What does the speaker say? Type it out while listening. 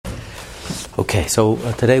Okay, so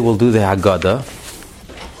today we'll do the Haggadah.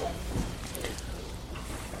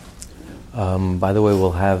 By the way,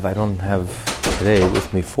 I don't have today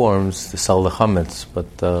with me forms to sell the chametz, but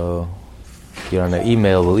if you're on an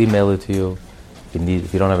email, we'll email it to you.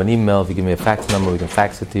 If you don't have an email, if you give me a fax number, we can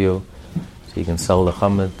fax it to you, so you can sell the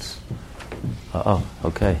chametz.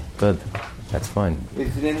 Okay, good. That's fine.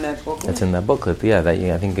 Is it in that booklet? It's in that booklet, yeah.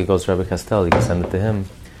 I think it goes to Rabbi Castell. You can send it to him.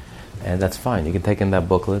 And that's fine. You can take in that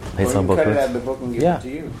booklet, Pesach booklet. Cut it out of the book and give it to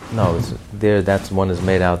you. No, it's there. That's one is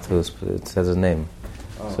made out to. It says his name.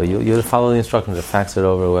 Oh. So you follow the instructions. You fax it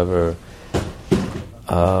over, whoever.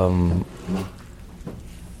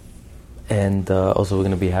 And also we're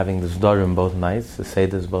going to be having the Zdarim both nights. The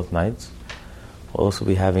Seder's both nights. We'll also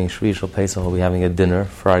be having Shvi Shel Pesach. We'll be having a dinner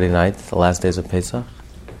Friday night, the last days of Pesach.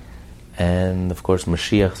 And of course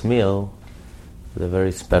Mashiach's meal, with a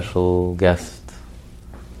very special guest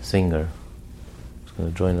singer who's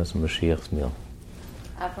going to join us in Mashiach's meal.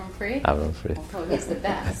 Avram Fried? Avram Fried. Oh, he's the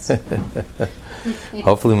best.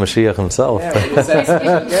 Hopefully Mashiach himself. Yeah, but special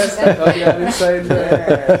guest. I thought you had inside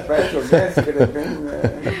special guest could have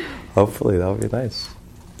been. Hopefully, that would be nice.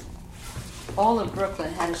 All of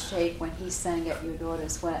Brooklyn had a shake when he sang at your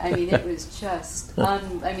daughter's wedding. I mean, it was just, I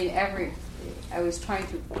was trying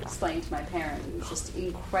to explain to my parents, it was just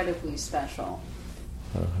incredibly special.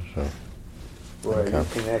 Oh, sure. Boy, okay. You're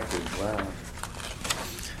connected, wow.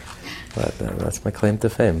 But that's my claim to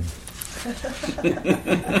fame.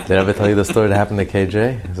 Did I ever tell you the story that happened to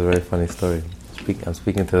KJ? It's a very funny story. I'm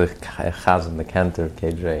speaking to the Chazan, the cantor of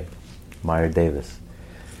KJ, Meyer Davis.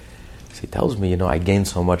 So he tells me, I gained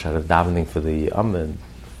so much out of davening for the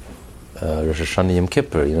Rosh Hashanah Yom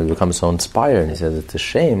Kippur. You become so inspired. And he says, it's a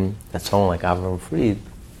shame that someone like Avram Fried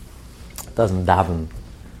doesn't daven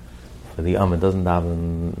for the doesn't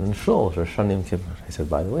daven in Shul, Rosh Hashanah Yom Kippur. I said,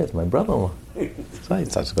 by the way, it's my brother-in-law. So he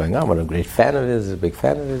starts going on. What a great fan of his, a big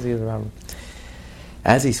fan of his. He's around.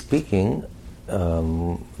 As he's speaking,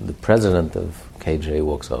 the president of KJ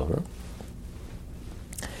walks over.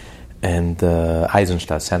 And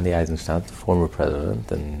Eisenstadt, Sandy Eisenstadt, the former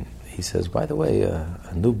president, and he says, by the way,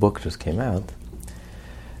 a new book just came out.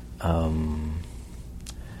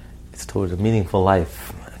 It's Towards a Meaningful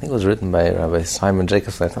Life. I think it was written by Rabbi Simon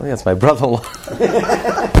Jacobson. I think that's my brother-in-law.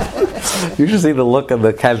 You should see the look on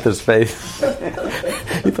the cantor's face.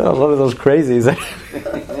 He thought I was one of those crazies.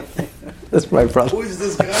 That's my brother. Who is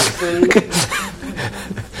this guy?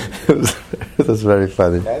 It was very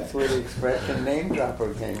funny. That's where the expression name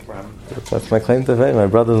dropper came from. That's my claim to fame, my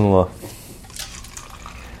brother-in-law.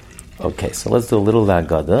 Okay, so let's do a little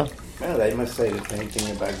Haggadah. Well, they must say the same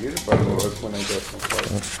thing about you, brother, when I get some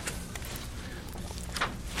place.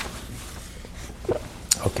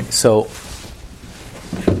 Okay, so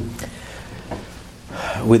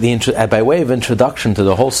with by way of introduction to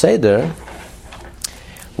the whole Seder,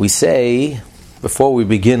 we say, before we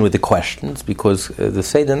begin with the questions, because the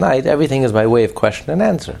Seder night, everything is by way of question and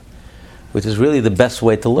answer, which is really the best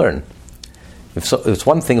way to learn. It's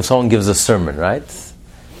one thing if someone gives a sermon, right?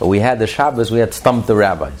 But we had the Shabbos, we had Stump the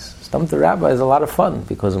Rabbis. Stump the Rabbi is a lot of fun,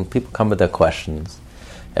 because when people come with their questions,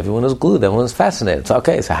 everyone is glued, everyone is fascinated. So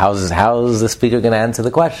okay, so how is the speaker going to answer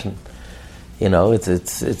the question?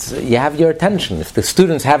 It's you have your attention. If the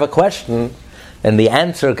students have a question, and the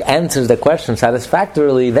answer answers the question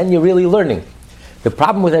satisfactorily, then you're really learning. The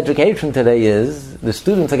problem with education today is the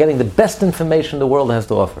students are getting the best information the world has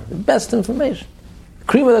to offer. The best information.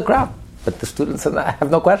 Cream of the crop. But the students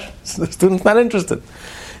have no questions. The student's not interested.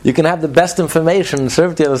 You can have the best information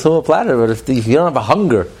served to you on a silver platter, but if you don't have a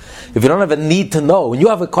hunger, if you don't have a need to know, when you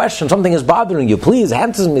have a question, something is bothering you, please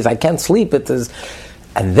answer me, I can't sleep.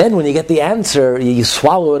 And then when you get the answer, you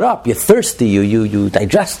swallow it up, you're thirsty, you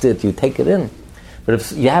digest it, you take it in. But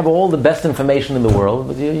if you have all the best information in the world,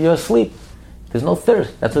 but you're asleep, there's no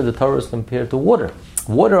thirst. That's what the Torah is compared to water.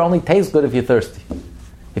 Water only tastes good if you're thirsty.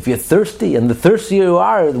 If you're thirsty, and the thirstier you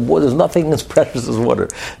are, there's nothing as precious as water.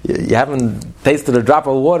 You haven't tasted a drop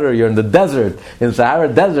of water, you're in the desert, in Sahara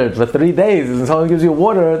Desert for 3 days, and someone gives you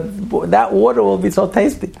water, that water will be so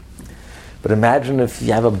tasty. But imagine if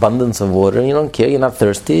you have abundance of water, and you don't care, you're not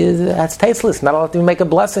thirsty, that's tasteless, not allowed to make a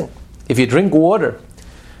blessing. If you drink water,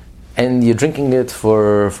 and you're drinking it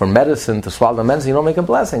for medicine, to swallow the medicine, you don't make a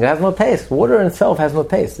blessing. It has no taste. Water in itself has no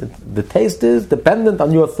taste. The taste is dependent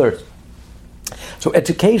on your thirst. So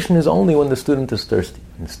education is only when the student is thirsty.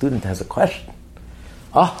 And the student has a question.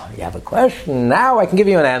 Oh, you have a question? Now I can give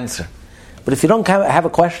you an answer. But if you don't have a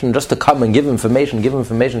question just to come and give information,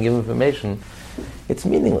 it's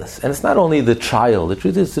meaningless. And it's not only the child. The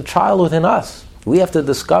truth is the child within us. We have to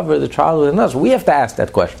discover the child within us. We have to ask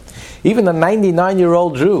that question. Even a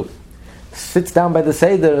 99-year-old Jew sits down by the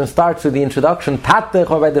Seder and starts with the introduction, Tatech,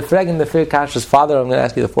 or by the Freg and the Fir Kash's father, I'm going to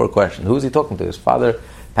ask you the 4 questions. Who is he talking to? His father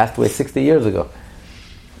passed away 60 years ago.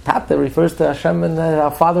 Tatech refers to Hashem and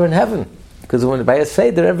our Father in heaven. Because when by a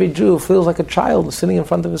Seder, every Jew feels like a child sitting in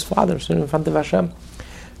front of his father, sitting in front of Hashem.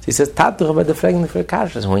 So he says, Tatech, by the Freg and the Fir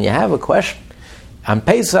Kash's. When you have a question, on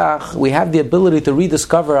Pesach, we have the ability to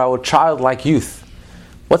rediscover our childlike youth.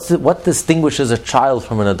 What distinguishes a child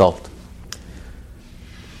from an adult?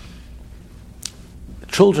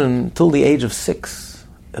 Children, till the age of 6,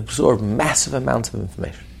 absorb massive amounts of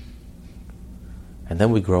information. And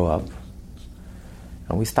then we grow up,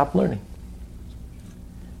 and we stop learning.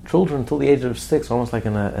 Children, till the age of 6, almost like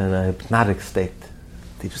in a hypnotic state.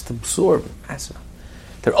 They just absorb massive.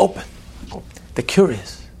 They're open. They're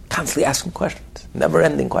curious. Constantly asking questions.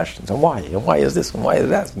 Never-ending questions. And why? And why is this? And why is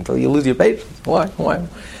that? Until you lose your patience. Why?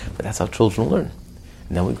 But that's how children learn.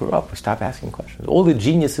 And then we grow up. We stop asking questions. All the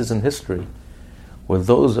geniuses in history were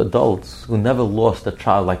those adults who never lost a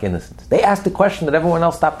childlike innocence. They asked the question that everyone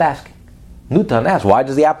else stopped asking. Newton asked, why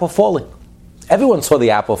does the apple falling? Everyone saw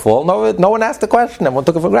the apple fall. No one asked the question. Everyone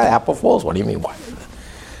took it for granted. Apple falls. What do you mean? Why?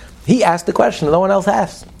 He asked the question and no one else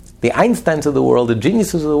asked. The Einsteins of the world, the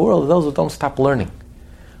geniuses of the world, are those who don't stop learning.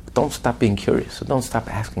 Who don't stop being curious. Who don't stop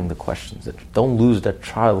asking the questions. That don't lose that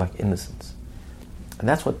childlike innocence. And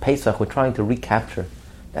that's what Pesach, we're trying to recapture.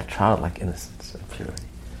 That childlike innocence and purity.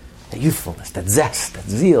 That youthfulness, that zest, that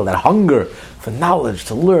zeal, that hunger for knowledge,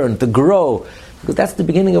 to learn, to grow. Because that's the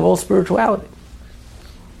beginning of all spirituality.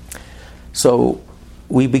 So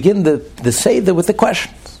we begin the Seder with the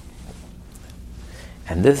questions.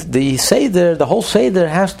 And the whole Seder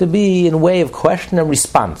has to be in a way of question and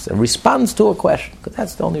response. A response to a question, because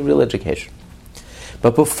that's the only real education.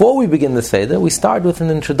 But before we begin the Seder, we start with an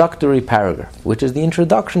introductory paragraph, which is the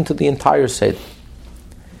introduction to the entire Seder.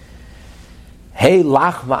 Hey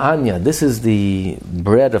lach ma'anya, this is the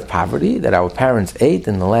bread of poverty that our parents ate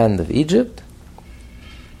in the land of Egypt.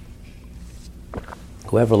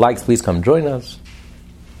 Whoever likes, please come join us.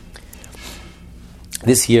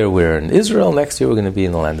 This year we're in Israel, next year we're going to be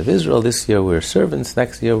in the land of Israel, this year we're servants,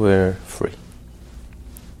 next year we're free.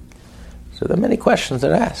 So there are many questions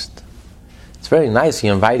that are asked. It's very nice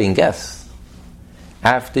you're inviting guests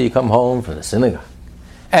after you come home from the synagogue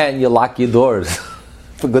and you lock your doors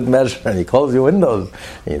for good measure and you close your windows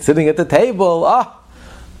and you're sitting at the table.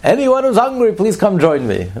 Anyone who's hungry, please come join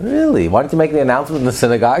me. Really? Why don't you make the announcement in the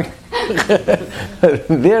synagogue?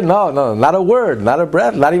 There, no, not a word, not a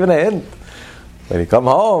breath, not even a hint. When you come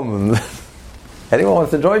home, anyone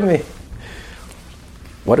wants to join me?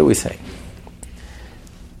 What are we saying?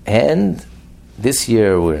 And this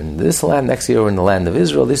year we're in this land, next year we're in the land of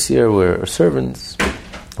Israel, this year we're servants.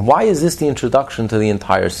 Why is this the introduction to the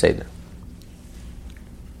entire Seder?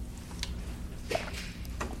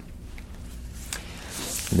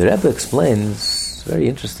 The Rebbe explains, very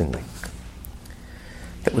interestingly,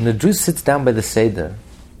 that when a Jew sits down by the Seder,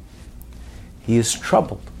 he is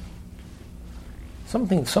troubled.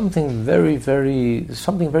 Something very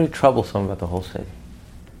troublesome about the whole Seder.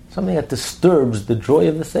 Something that disturbs the joy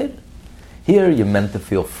of the Seder. Here you're meant to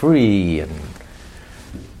feel free, and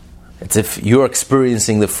it's if you're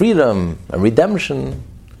experiencing the freedom and redemption,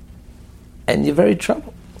 and you're very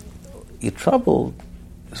troubled. You're troubled.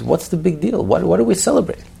 So what's the big deal? What are we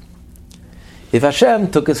celebrating? If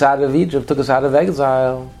Hashem took us out of Egypt, took us out of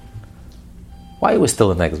exile, why are we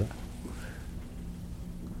still in exile?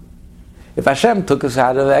 If Hashem took us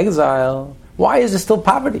out of exile, why is there still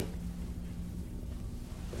poverty?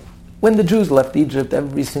 When the Jews left Egypt,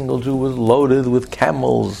 every single Jew was loaded with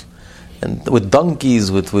camels and with donkeys,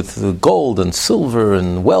 with gold and silver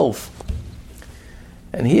and wealth.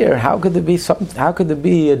 And here, how could there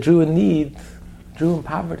be a Jew in need? Jew in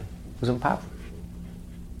poverty, who's impoverished.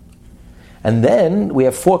 And then we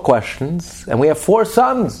have 4 questions, and we have 4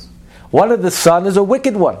 sons. One of the sons is a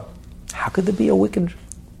wicked one. How could there be a wicked Jew?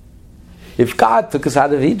 If God took us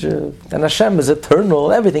out of Egypt, and Hashem is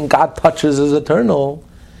eternal, everything God touches is eternal,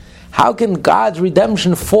 how can God's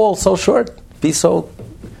redemption fall so short, be so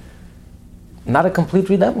not a complete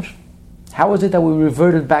redemption? How is it that we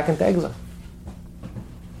reverted back into exile?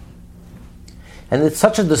 And it's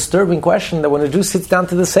such a disturbing question that when a Jew sits down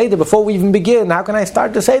to the Seder, before we even begin, how can I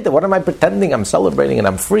start the Seder? What am I pretending? I'm celebrating and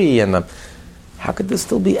I'm free. And how could there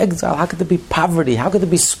still be exile? How could there be poverty? How could there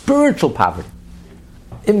be spiritual poverty?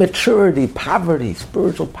 Immaturity, poverty,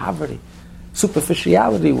 spiritual poverty,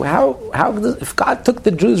 superficiality. If God took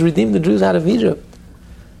the Jews, redeemed the Jews out of Egypt,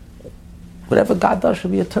 whatever God does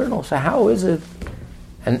should be eternal. So how is it?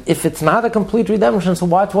 And if it's not a complete redemption, so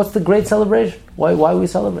what's the great celebration? Why we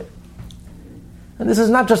celebrate? And this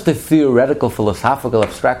is not just a theoretical, philosophical,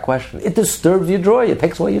 abstract question. It disturbs your joy. It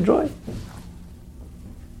takes away your joy.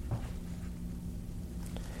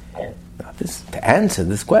 Now, to answer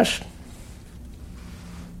this question,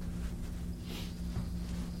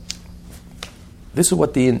 this is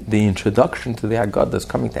what the introduction to the Haggadah is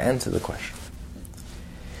coming to answer the question.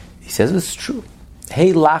 He says it's true.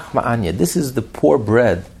 Hey lach ma'anya, this is the poor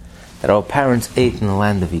bread that our parents ate in the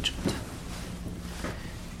land of Egypt.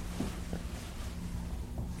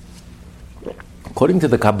 According to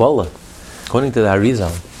the Kabbalah, according to the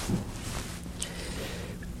Arizal,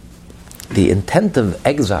 the intent of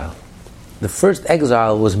exile, the first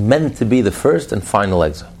exile was meant to be the first and final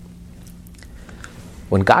exile.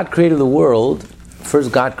 When God created the world,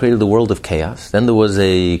 first God created the world of chaos, then there was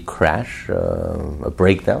a crash, a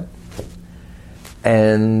breakdown,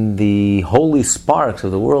 and the holy sparks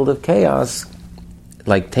of the world of chaos,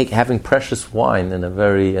 like having precious wine in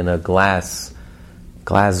a glass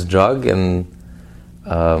jug and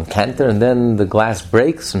canter, and then the glass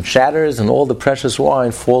breaks and shatters, and all the precious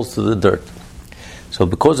wine falls to the dirt. So,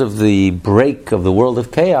 because of the break of the world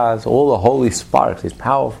of chaos, all the holy sparks, these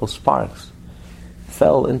powerful sparks,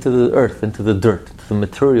 fell into the earth, into the dirt, into the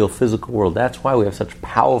material, physical world. That's why we have such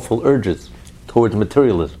powerful urges towards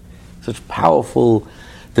materialism, such powerful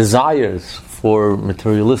desires for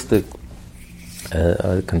materialistic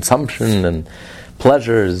consumption and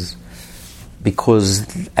pleasures, because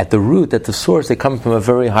at the root, at the source, they come from a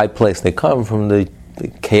very high place. They come from the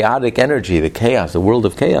chaotic energy, the chaos, the world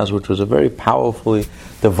of chaos, which was a very powerfully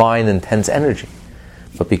divine, intense energy.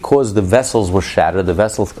 But because the vessels were shattered, the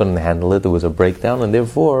vessels couldn't handle it, there was a breakdown, and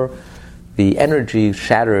therefore the energy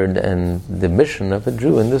shattered, and the mission of a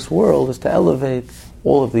Jew in this world is to elevate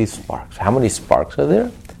all of these sparks. How many sparks are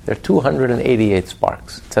there? There are 288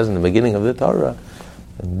 sparks. It says in the beginning of the Torah,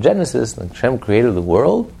 in Genesis, that Hashem created the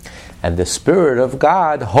world, and the Spirit of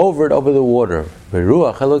God hovered over the water. Well,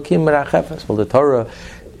 the Torah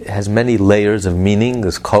has many layers of meaning,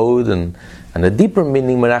 there's code, and a deeper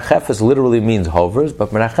meaning. Merachefes literally means hovers, but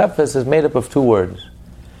merachefes is made up of two words.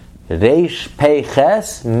 Reish, Pei,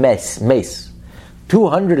 Ches, Mes.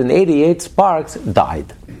 288 sparks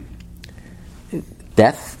died.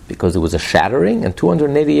 Death, because there was a shattering, and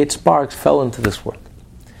 288 sparks fell into this world.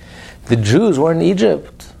 The Jews were in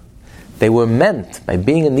Egypt. They were meant, by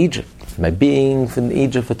being in Egypt, by being in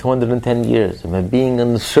Egypt for 210 years, by being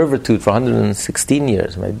in servitude for 116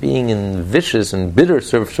 years, by being in vicious and bitter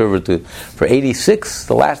servitude for 86,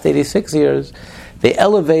 the last 86 years, they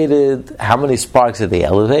elevated, how many sparks did they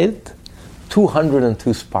elevate?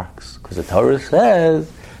 202 sparks. Because the Torah says,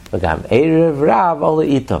 the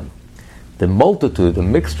multitude, the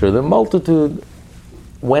mixture, the multitude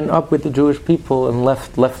went up with the Jewish people and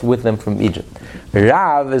left with them from Egypt.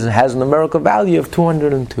 Rav has a numerical value of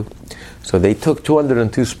 202. So they took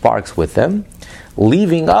 202 sparks with them,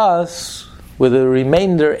 leaving us with a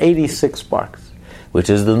remainder 86 sparks,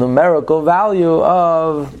 which is the numerical value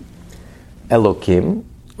of Elokim,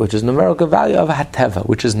 which is numerical value of Hateva,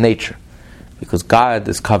 which is nature. Because God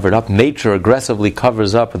is covered up, nature aggressively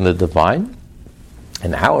covers up in the divine,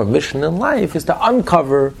 and our mission in life is to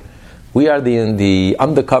uncover. We are the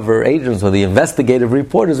undercover agents, or the investigative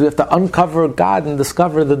reporters. We have to uncover God and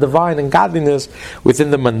discover the divine and godliness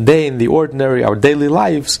within the mundane, the ordinary, our daily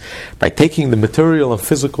lives, by taking the material and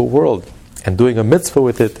physical world and doing a mitzvah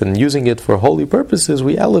with it and using it for holy purposes.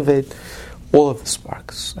 We elevate all of the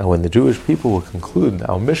sparks. And when the Jewish people will conclude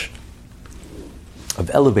our mission of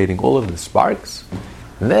elevating all of the sparks,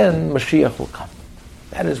 then Mashiach will come.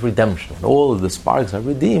 That is redemption. All of the sparks are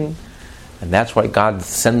redeemed. And that's why God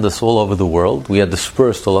sent us all over the world. We are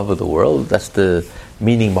dispersed all over the world. That's the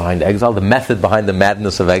meaning behind exile, the method behind the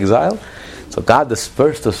madness of exile. So God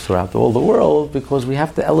dispersed us throughout all the world because we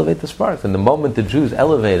have to elevate the sparks. And the moment the Jews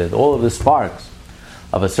elevated all of the sparks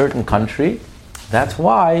of a certain country, that's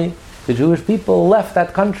why the Jewish people left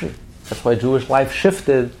that country. That's why Jewish life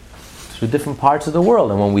shifted to different parts of the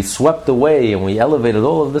world. And when we swept away and we elevated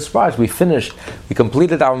all of the sparks, we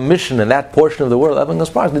completed our mission in that portion of the world, elevating the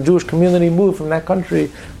sparks. The Jewish community moved from that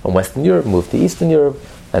country, from Western Europe, moved to Eastern Europe,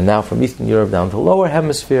 and now from Eastern Europe down to the lower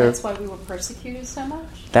hemisphere. That's why we were persecuted so much?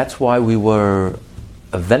 That's why we were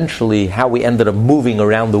eventually, how we ended up moving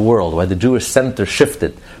around the world, why the Jewish center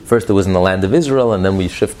shifted. First it was in the land of Israel, and then we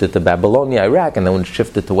shifted to Babylonia, Iraq, and then we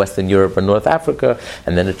shifted to Western Europe and North Africa,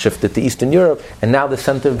 and then it shifted to Eastern Europe, and now the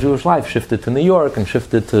center of Jewish life shifted to New York, and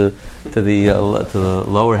shifted to the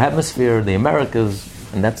lower hemisphere, the Americas,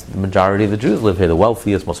 and that's the majority of the Jews live here, the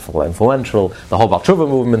wealthiest, most influential. The whole Baal Tshuva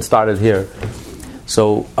movement started here.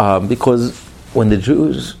 So, because when the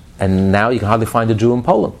Jews, and now you can hardly find a Jew in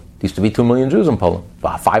Poland. There used to be 2 million Jews in Poland,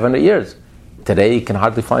 about 500 years. Today you can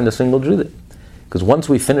hardly find a single Jew there. Because once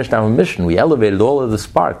we finished our mission, we elevated all of the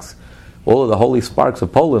sparks. All of the holy sparks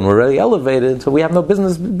of Poland were already elevated, so we have no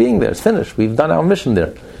business being there. It's finished. We've done our mission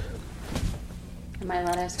there. Am I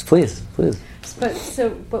allowed to ask? Please.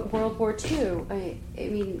 But World War II. I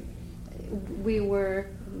mean, we were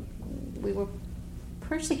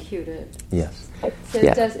persecuted. Yes. So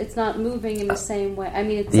it's not moving in the same way. I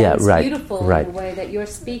mean, it sounds beautiful in the way that you're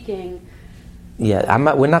speaking.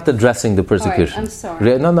 Yeah, we're not addressing the persecution. All right, I'm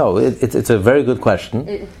sorry. No, it's a very good question.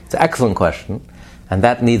 It's an excellent question. And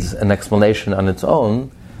that needs an explanation on its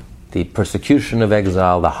own. The persecution of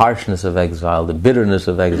exile, the harshness of exile, the bitterness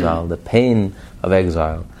of exile, the pain of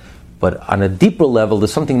exile. But on a deeper level,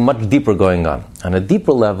 there's something much deeper going on. On a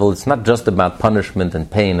deeper level, it's not just about punishment and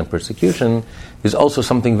pain and persecution. There's also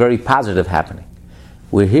something very positive happening.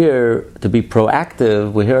 We're here to be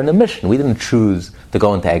proactive. We're here on a mission. We didn't choose to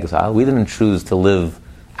go into exile. We didn't choose to live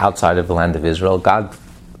outside of the land of Israel. God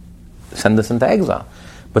sent us into exile.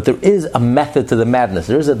 But there is a method to the madness.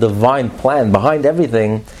 There is a divine plan. Behind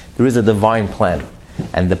everything, there is a divine plan.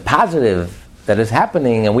 And the positive that is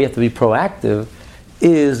happening, and we have to be proactive,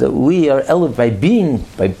 is that we are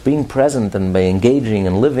elevated by being present and by engaging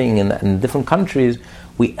and living in different countries.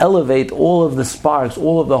 We elevate all of the sparks,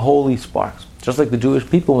 all of the holy sparks. Just like the Jewish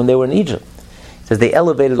people when they were in Egypt. It says they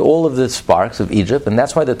elevated all of the sparks of Egypt, and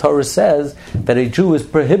that's why the Torah says that a Jew is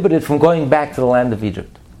prohibited from going back to the land of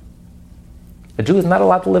Egypt. A Jew is not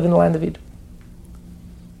allowed to live in the land of Egypt.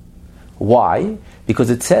 Why? Because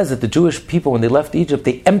it says that the Jewish people, when they left Egypt,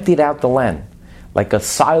 they emptied out the land. Like a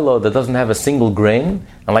silo that doesn't have a single grain,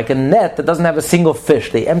 and like a net that doesn't have a single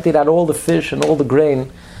fish. They emptied out all the fish and all the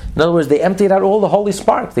grain. In other words, they emptied out all the holy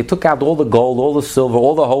sparks. They took out all the gold, all the silver,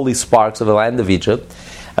 all the holy sparks of the land of Egypt.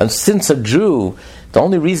 And since a Jew, the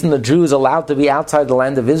only reason a Jew is allowed to be outside the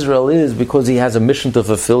land of Israel is because he has a mission to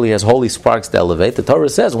fulfill, he has holy sparks to elevate. The Torah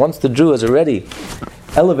says once the Jew has already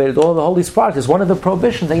elevated all the holy sparks, it's one of the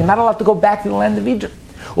prohibitions that you're not allowed to go back to the land of Egypt.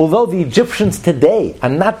 Although the Egyptians today are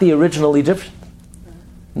not the original Egyptians.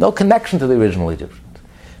 No connection to the original Egyptians.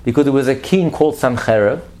 Because there was a king called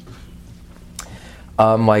Sancherib,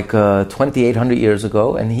 2,800 years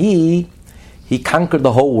ago, and he conquered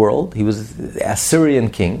the whole world. He was the Assyrian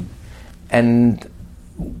king, and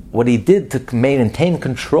what he did to maintain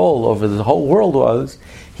control over the whole world was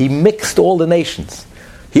he mixed all the nations.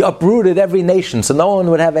 He uprooted every nation, so no one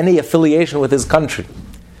would have any affiliation with his country.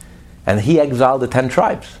 And he exiled the 10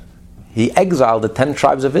 tribes. He exiled the 10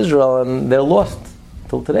 tribes of Israel, and they're lost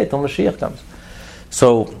till today, till Mashiach comes.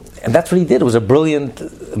 So, and that's what he did. It was a brilliant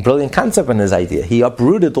concept in his idea. He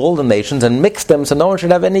uprooted all the nations and mixed them so no one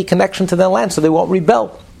should have any connection to their land, so they won't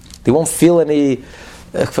rebel. They won't feel any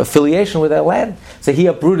affiliation with their land. So he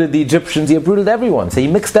uprooted the Egyptians, he uprooted everyone. So he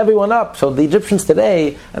mixed everyone up. So the Egyptians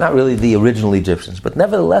today are not really the original Egyptians. But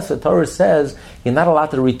nevertheless, the Torah says you're not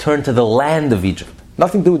allowed to return to the land of Egypt.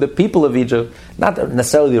 Nothing to do with the people of Egypt, not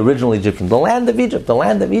necessarily the original Egyptians. The land of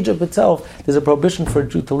Egypt itself, there's a prohibition for a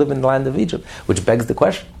Jew to live in the land of Egypt, which begs the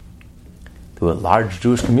question. There were large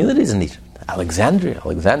Jewish communities in Egypt. Alexandria,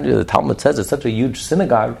 the Talmud says, it's such a huge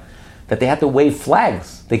synagogue that they had to wave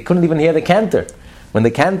flags. They couldn't even hear the cantor. When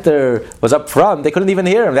the cantor was up front, they couldn't even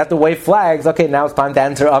hear him. They had to wave flags. Okay, now it's time to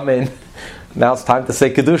answer Amen. Now it's time to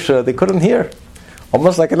say Kedusha. They couldn't hear.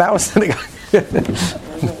 Almost like an hour synagogue.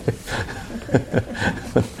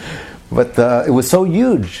 But it was so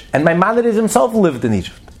huge. And Maimonides himself lived in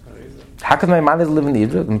Egypt. How could Maimonides live in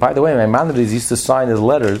Egypt? And by the way, Maimonides used to sign his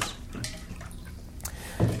letters.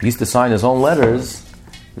 He used to sign his own letters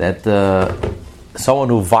that someone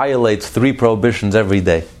who violates 3 prohibitions every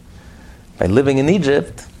day. By living in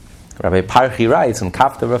Egypt, Rabbi Parchi writes in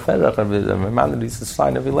Kafta Raferach, Rabbi Maimonides used to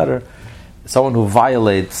sign every letter, someone who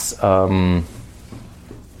violates 3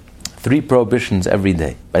 prohibitions every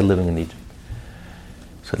day by living in Egypt.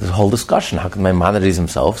 So there's a whole discussion. How could Maimonides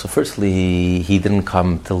himself? So firstly, he didn't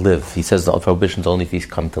come to live. He says the prohibitions only if he's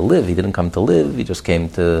come to live. He didn't come to live. He just came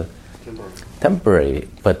to temporary.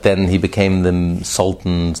 But then he became the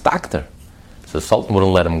Sultan's doctor. So the Sultan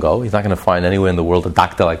wouldn't let him go. He's not going to find anywhere in the world a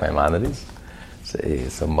doctor like Maimonides.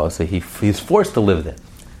 So he's forced to live there.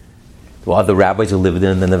 There were other rabbis who lived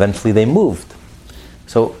there, and then eventually they moved.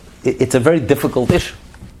 So it's a very difficult issue.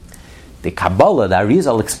 The Kabbalah, the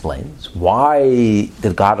Arizal explains, why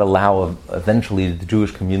did God allow eventually the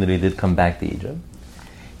Jewish community did come back to Egypt?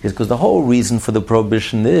 It's because the whole reason for the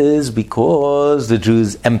prohibition is because the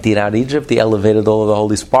Jews emptied out Egypt, they elevated all of the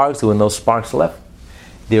holy sparks, there were no sparks left.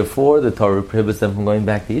 Therefore, the Torah prohibits them from going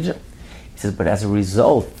back to Egypt. He says, but as a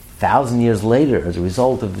result, 1,000 years later, as a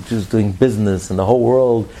result of the Jews doing business in the whole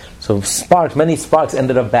world, so many sparks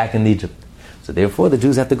ended up back in Egypt. So therefore, the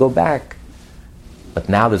Jews had to go back But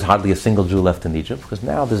now there's hardly a single Jew left in Egypt, because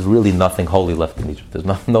now there's really nothing holy left in Egypt. There's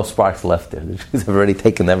no sparks left there. The Jews have already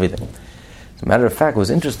taken everything. As a matter of fact, it was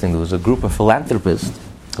interesting. There was a group of philanthropists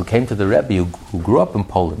who came to the Rebbe, who grew up in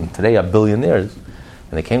Poland, and today are billionaires.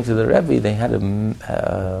 And they came to the Rebbe, they had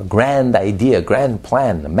a grand idea, a grand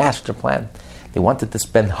plan, a master plan. They wanted to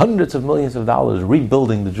spend hundreds of millions of dollars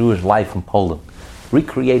rebuilding the Jewish life in Poland,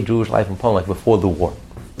 recreate Jewish life in Poland like before the war.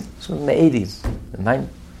 So in the 80s, and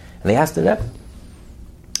they asked the Rebbe.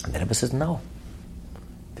 And the Rebbe says, no.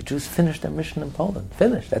 The Jews finished their mission in Poland.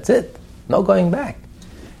 Finished, that's it. No going back.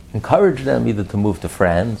 Encourage them either to move to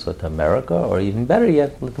France or to America, or even better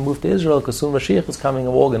yet, to move to Israel, because soon Mashiach is coming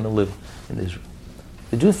and we're all going to live in Israel.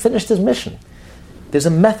 The Jews finished his mission. There's a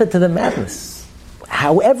method to the madness.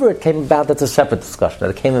 However it came about, that's a separate discussion. That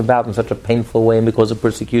it came about in such a painful way and because of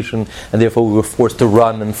persecution, and therefore we were forced to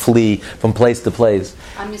run and flee from place to place.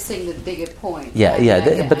 I'm just saying the bigger point.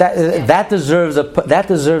 But that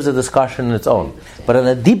deserves a discussion in its own. But on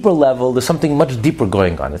a deeper level, there's something much deeper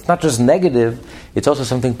going on. It's not just negative; it's also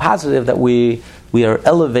something positive, that we are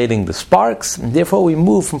elevating the sparks, and therefore we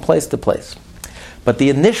move from place to place. But the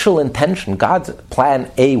initial intention, God's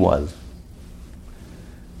plan A, was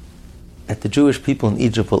that the Jewish people in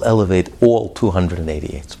Egypt will elevate all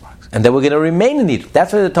 288 sparks. And that we're going to remain in Egypt.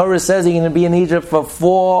 That's why the Torah says you're going to be in Egypt for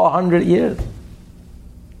 400 years.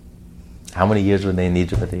 How many years were they in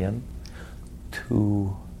Egypt at the end?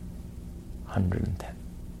 210.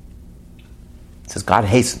 It says God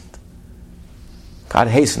hastened. God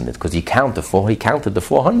hastened it because he counted the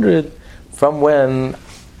 400 from when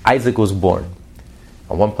Isaac was born.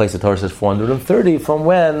 On one place the Torah says 430 from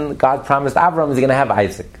when God promised Abraham he's going to have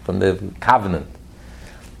Isaac, from the covenant.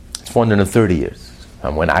 It's 430 years.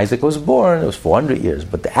 And when Isaac was born, it was 400 years.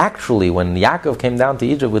 But actually, when Yaakov came down to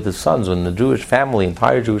Egypt with his sons, when the Jewish family,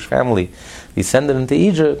 entire Jewish family, descended into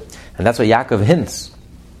Egypt, and that's what Yaakov hints.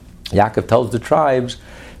 Yaakov tells the tribes,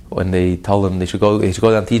 when they told him they should go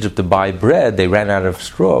down to Egypt to buy bread, they ran out of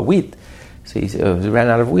wheat. So he ran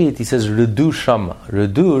out of wheat. He says, Redu Shama.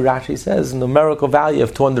 Redu, Rashi says, numerical value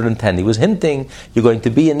of 210. He was hinting, you're going to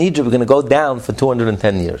be in Egypt, we're going to go down for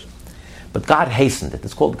 210 years. But God hastened it.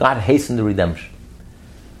 It's called God hastened the redemption.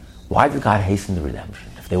 Why did God hasten the redemption?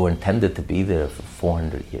 If they were intended to be there for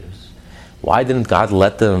 400 years, why didn't God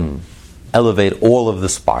let them elevate all of the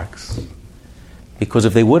sparks? Because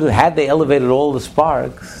if they had they elevated all the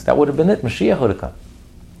sparks, that would have been it. Mashiach would have come.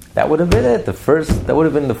 That would have been it. That would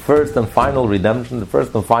have been the first and final redemption, the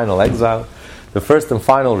first and final exile, the first and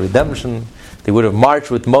final redemption. They would have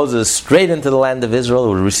marched with Moses straight into the land of Israel,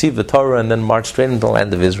 would have received the Torah, and then marched straight into the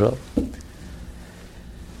land of Israel.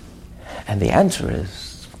 And the answer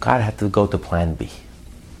is, God had to go to plan B.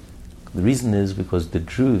 The reason is because the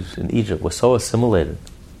Jews in Egypt were so assimilated,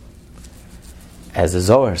 as the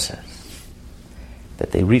Zohar says,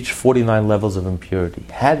 that they reached 49 levels of impurity.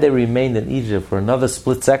 Had they remained in Egypt for another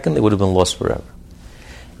split second, they would have been lost forever.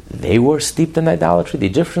 They were steeped in idolatry. The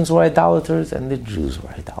Egyptians were idolaters, and the Jews were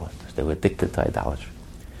idolaters. They were addicted to idolatry.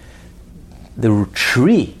 The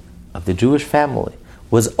tree of the Jewish family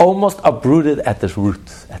was almost uprooted at the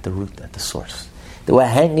root, at the source. They were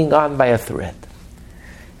hanging on by a thread.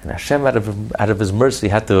 And Hashem, out of His mercy,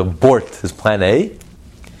 had to abort His plan A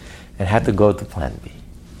and had to go to plan B.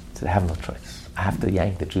 He said, I have no choice. I have to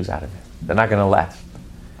yank the Jews out of it. They're not going to last.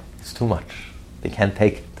 It's too much. They can't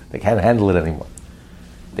take it. They can't handle it anymore.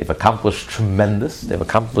 They've accomplished tremendous. They've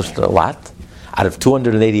accomplished a lot. Out of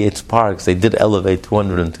 288 sparks, they did elevate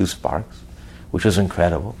 202 sparks, which is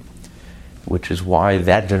incredible. Which is why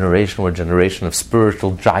that generation were a generation of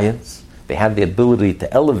spiritual giants. They had the ability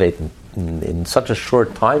to elevate in such a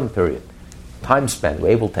short time span. They were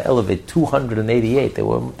able to elevate 288.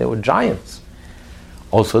 They were giants.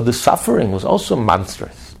 Also, the suffering was also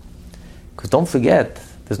monstrous. Because don't forget,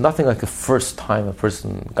 there's nothing like the first time a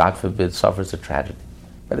person, God forbid, suffers a tragedy.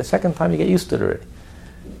 By the second time, you get used to it already.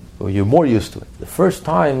 Or you're more used to it. The first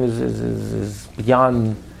time is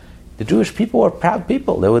beyond. The Jewish people were proud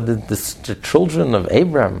people. They were the children of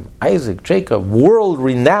Abraham, Isaac, Jacob,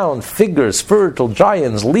 world-renowned figures, spiritual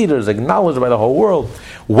giants, leaders acknowledged by the whole world,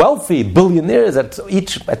 wealthy billionaires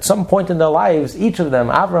at some point in their lives. Each of them,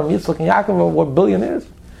 Abraham, Yitzchak, and Yaakov, were billionaires.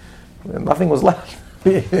 Nothing was left.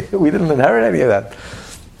 We didn't inherit any of that.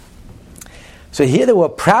 So here they were a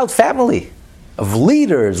proud family of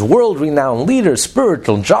leaders, world-renowned leaders,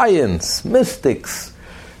 spiritual giants, mystics,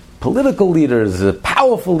 political leaders,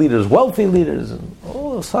 powerful leaders, wealthy leaders, and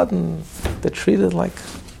all of a sudden they're treated like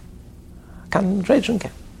a concentration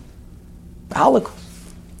camp. The Holocaust.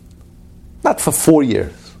 Not for 4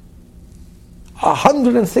 years.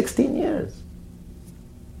 116 years.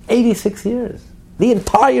 86 years. The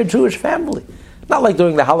entire Jewish family. Not like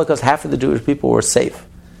during the Holocaust, half of the Jewish people were safe.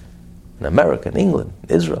 In America, in England,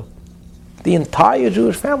 Israel. The entire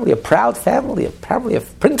Jewish family, a proud family, a family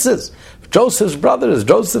of princes, Joseph's brothers,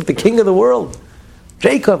 Joseph, the king of the world,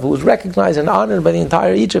 Jacob, who was recognized and honored by the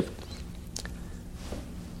entire Egypt.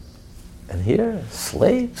 And here,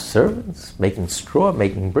 slaves, servants, making straw,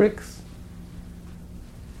 making bricks,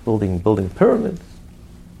 building pyramids.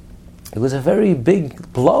 It was a very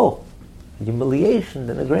big blow, humiliation,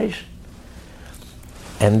 denigration.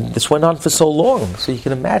 And this went on for so long, so you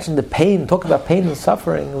can imagine the pain. Talk about pain and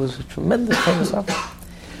suffering. It was a tremendous pain and suffering.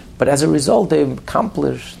 But as a result,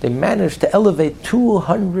 they managed to elevate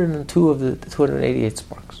 202 of the 288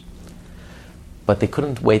 sparks. But they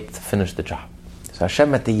couldn't wait to finish the job. So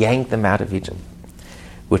Hashem had to yank them out of Egypt,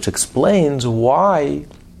 which explains why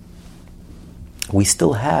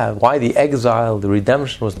why the exile, the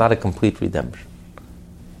redemption was not a complete redemption.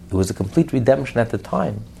 It was a complete redemption at the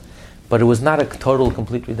time, but it was not a total,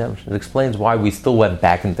 complete redemption. It explains why we still went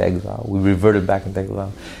back into exile. We reverted back into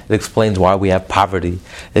exile. It explains why we have poverty.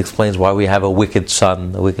 It explains why we have a wicked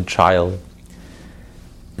son, a wicked child.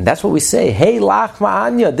 And that's what we say. Hey, lach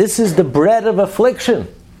ma'anya, this is the bread of affliction.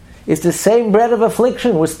 It's the same bread of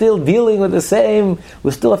affliction. We're still dealing with the same.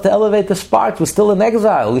 We still have to elevate the sparks. We're still in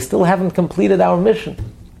exile. We still haven't completed our mission.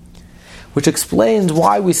 Which explains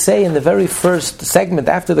why we say in the very first segment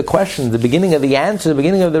after the question, the beginning of the answer, the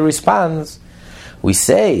beginning of the response, we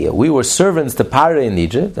say we were servants to Paro in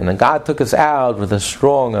Egypt, and then God took us out with a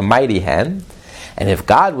strong and mighty hand. And if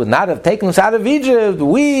God would not have taken us out of Egypt,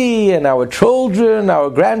 we and our children,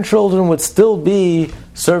 our grandchildren would still be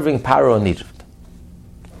serving Paro in Egypt.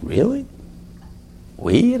 Really?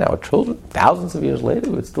 We and our children, thousands of years later,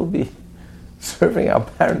 would still be serving our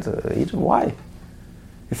parents in Egypt? Why?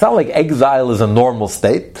 It's not like exile is a normal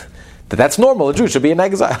state. That's normal. A Jew should be in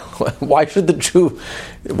exile. Why is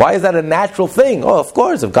that a natural thing? Oh, of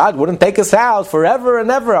course, if God wouldn't take us out forever and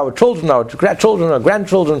ever, our children, our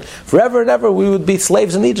grandchildren, forever and ever, we would be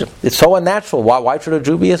slaves in Egypt. It's so unnatural. Why should a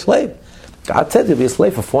Jew be a slave? God said he'll be a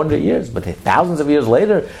slave for 400 years, but thousands of years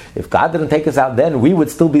later, if God didn't take us out then, we would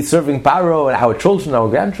still be serving Paro and our children, our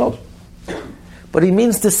grandchildren. What he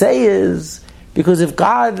means to say is, because if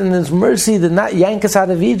God in His mercy did not yank us out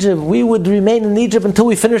of Egypt, we would remain in Egypt until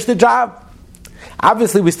we finish the job.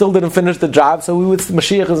 Obviously, we still didn't finish the job, so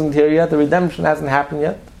Mashiach isn't here yet, the redemption hasn't happened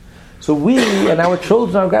yet. So we and our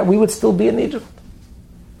children, we would still be in Egypt.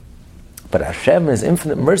 But Hashem, in His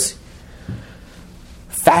infinite mercy,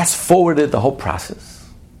 fast-forwarded the whole process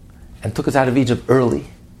and took us out of Egypt early,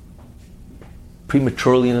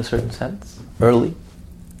 prematurely in a certain sense, early.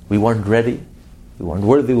 We weren't ready. We weren't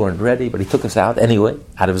worthy, we weren't ready, but He took us out anyway,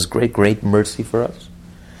 out of His great, great mercy for us.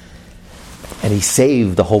 And He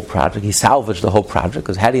saved the whole project, He salvaged the whole project,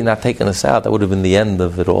 because had He not taken us out, that would have been the end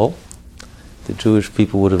of it all. The Jewish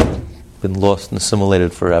people would have been lost and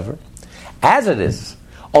assimilated forever. As it is,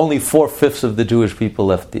 only 4/5 of the Jewish people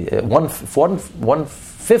left,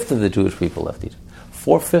 1/5 of the Jewish people left Egypt.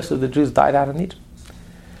 4/5 of the Jews died out in Egypt.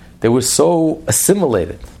 They were so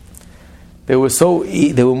assimilated. They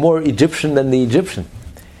were more Egyptian than the Egyptian.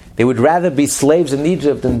 They would rather be slaves in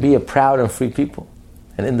Egypt than be a proud and free people,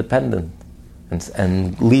 and independent,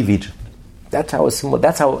 and leave Egypt. That's how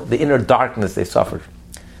the inner darkness they suffered.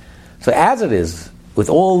 So as it is, with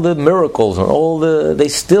all the miracles and they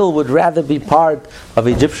still would rather be part of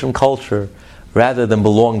Egyptian culture rather than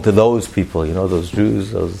belong to those people, those Jews,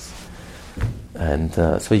 so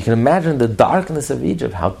you can imagine the darkness of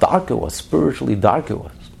Egypt, how dark it was, spiritually dark it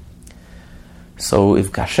was. So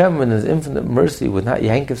if Hashem in His infinite mercy would not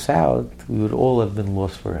yank us out, we would all have been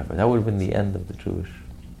lost forever. That would have been the end of the Jewish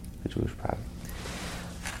problem.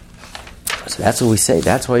 So that's what we say.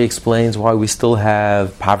 That's why He explains why we still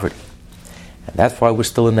have poverty. And that's why we're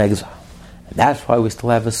still in exile. And that's why we still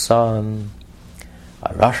have a son,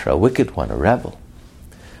 a rasha, a wicked one, a rebel,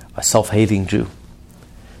 a self-hating Jew.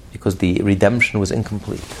 Because the redemption was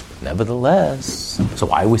incomplete. Nevertheless, so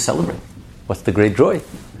why we celebrate? What's the great joy?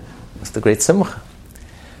 What's the great simcha?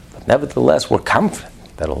 But nevertheless, we're confident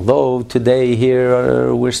that although today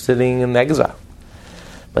here we're sitting in exile,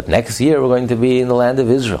 but next year we're going to be in the land of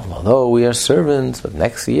Israel. Although we are servants, but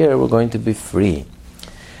next year we're going to be free.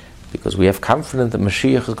 Because we have confidence that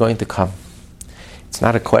Mashiach is going to come. It's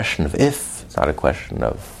not a question of if, it's not a question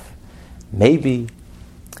of maybe,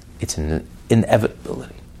 it's an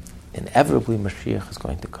inevitability. Inevitably Mashiach is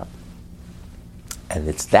going to come. And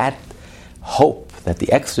it's that hope that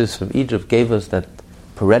the exodus from Egypt gave us, that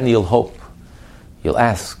perennial hope. You'll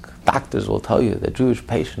ask, doctors will tell you that Jewish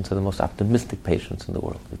patients are the most optimistic patients in the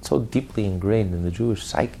world. It's so deeply ingrained in the Jewish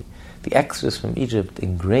psyche. The exodus from Egypt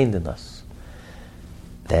ingrained in us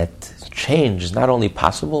that change is not only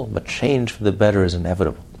possible, but change for the better is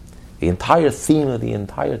inevitable. The entire theme of the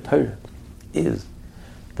entire Torah is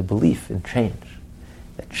the belief in change.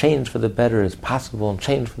 That change for the better is possible and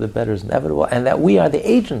change for the better is inevitable, and that we are the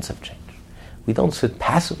agents of change. We don't sit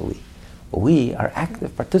passively, but we are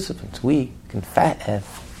active participants. We can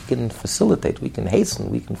facilitate, we can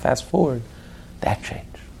hasten, we can fast forward that change.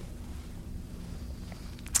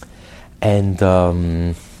 And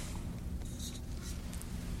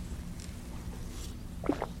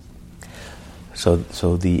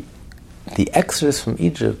so the exodus from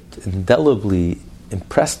Egypt indelibly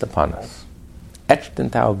impressed upon us, etched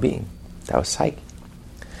into our being, into our psyche,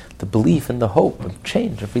 the belief and the hope of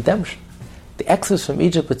change, of redemption. The exodus from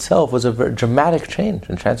Egypt itself was a very dramatic change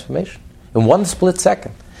and transformation. In one split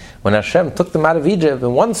second, when Hashem took them out of Egypt,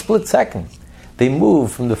 in one split second, they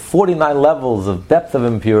moved from the 49 levels of depth of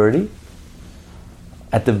impurity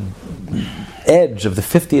at the edge of the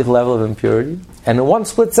 50th level of impurity, and in one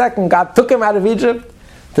split second, God took him out of Egypt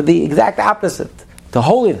to the exact opposite, to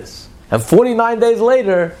holiness. And 49 days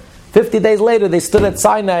later, 50 days later, they stood at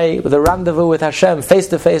Sinai with a rendezvous with Hashem, face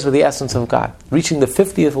to face with the essence of God, reaching the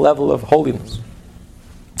 50th level of holiness.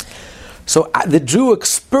 So the Jew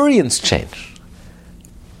experienced change.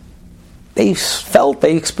 They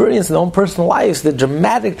experienced in their own personal lives the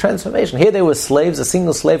dramatic transformation. Here they were slaves, a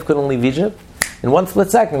single slave couldn't leave Egypt. In one split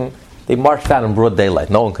second, they marched out in broad daylight.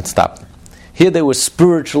 No one could stop them. Here they were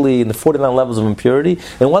spiritually in the 49 levels of impurity.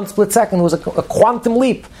 In one split second, it was a quantum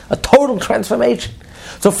leap, a total transformation.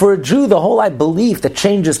 So for a Jew, the whole belief that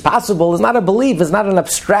change is possible is not a belief, it's not an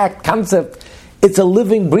abstract concept. It's a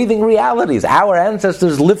living, breathing reality. Our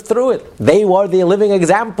ancestors lived through it. They were the living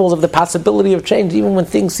examples of the possibility of change, even when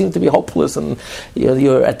things seem to be hopeless and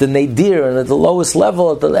you're at the nadir and at the lowest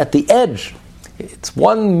level, at the edge. It's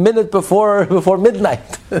 1 minute before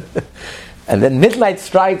midnight. And then midnight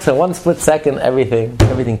strikes, and one split second,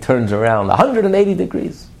 everything turns around. 180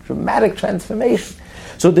 degrees. Dramatic transformation.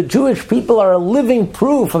 So the Jewish people are a living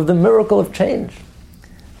proof of the miracle of change.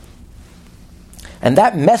 And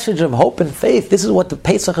that message of hope and faith, this is what the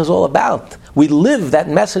Pesach is all about. We live that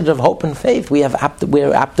message of hope and faith.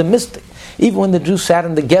 We're optimistic. Even when the Jews sat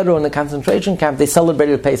in the ghetto in the concentration camp, they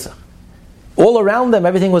celebrated Pesach. All around them,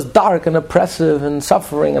 everything was dark and oppressive and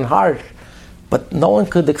suffering and harsh. But no one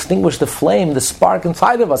could extinguish the flame, the spark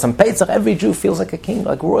inside of us. On Pesach, every Jew feels like a king,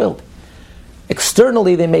 like royalty.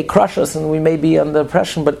 Externally, they may crush us and we may be under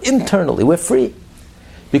oppression, but internally, we're free.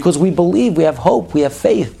 Because we believe, we have hope, we have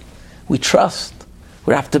faith, we trust,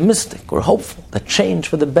 we're optimistic, we're hopeful that change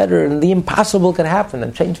for the better and the impossible can happen.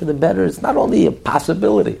 And change for the better is not only a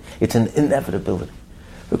possibility, it's an inevitability.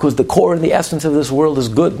 Because the core and the essence of this world is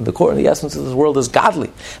good, and the core and the essence of this world is godly.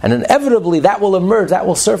 And inevitably that will emerge, that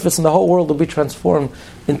will surface, and the whole world will be transformed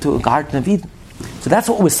into a Garden of Eden. So that's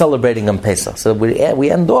what we're celebrating on Pesach. So we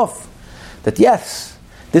end off that yes,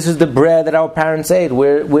 this is the bread that our parents ate.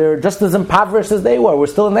 We're just as impoverished as they were. We're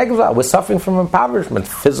still in exile. We're suffering from impoverishment,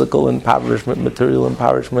 physical impoverishment, material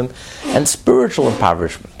impoverishment, and spiritual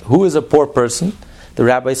impoverishment. Who is a poor person? The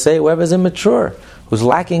rabbis say whoever is immature, who's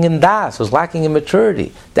lacking in das, who's lacking in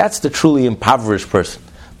maturity. That's the truly impoverished person.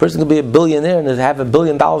 A person can be a billionaire and have $1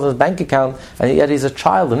 billion in his bank account, and yet he's a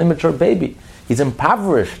child, an immature baby. He's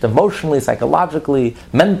impoverished emotionally, psychologically,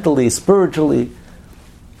 mentally, spiritually.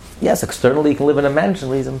 Yes, externally he can live in a mansion,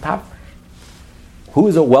 but he's impoverished. Who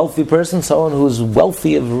is a wealthy person? Someone who's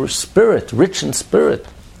wealthy of spirit, rich in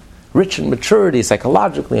maturity,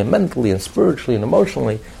 psychologically and mentally and spiritually and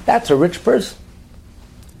emotionally. That's a rich person.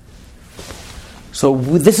 So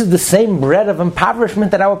this is the same bread of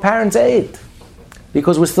impoverishment that our parents ate,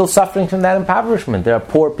 because we're still suffering from that impoverishment. There are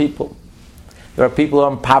poor people. There are people who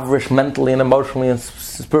are impoverished mentally and emotionally and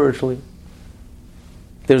spiritually.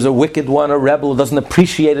 There's a wicked one, a rebel who doesn't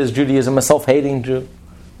appreciate his Judaism, a self-hating Jew,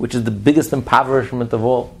 which is the biggest impoverishment of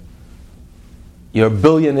all. You're a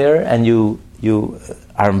billionaire and you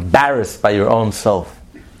are embarrassed by your own self.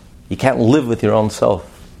 You can't live with your own self.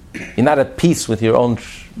 You're not at peace with your own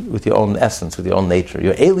essence, with your own nature.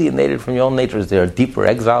 You're alienated from your own nature. Is there a deeper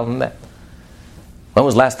exile than that? When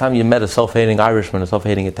was the last time you met a self-hating Irishman, a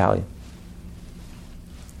self-hating Italian?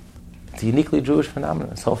 It's a uniquely Jewish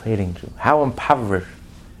phenomenon, a self-hating Jew. How impoverished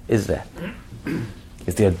is that?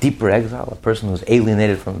 Is there a deeper exile? A person who's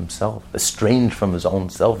alienated from himself, estranged from his own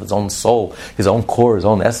self, his own soul, his own core, his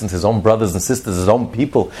own essence, his own brothers and sisters, his own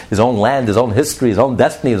people, his own land, his own history, his own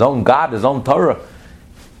destiny, his own God, his own Torah.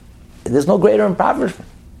 There's no greater impoverishment.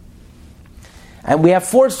 And we have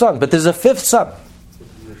 4 sons, but there's a 5th son.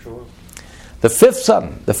 The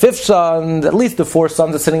fifth son, at least the 4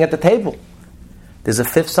 sons are sitting at the table. There's a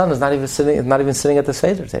 5th son who's not even sitting at the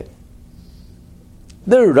Seder table.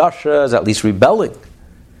 Russia is at least rebelling.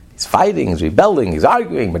 He's fighting, he's rebelling, he's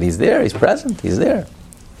arguing, but he's there, he's present, he's there.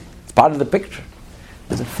 It's part of the picture.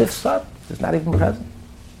 There's a fifth son who's not even present.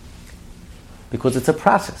 Because it's a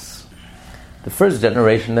process. The first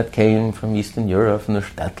generation that came from Eastern Europe, from the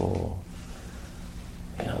shtetl,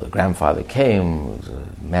 the grandfather came, was a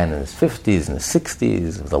man in his 50s and his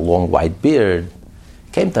 60s, with a long white beard.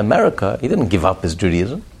 Came to America, he didn't give up his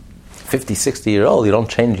Judaism. 50, 60-year-old, you don't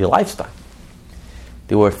change your lifestyle.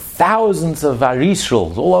 There were thousands of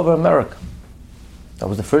Arishals all over America. That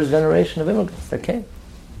was the first generation of immigrants that came.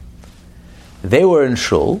 They were in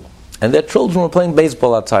shul, and their children were playing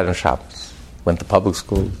baseball outside on Shabbos. Went to public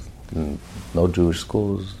schools, no Jewish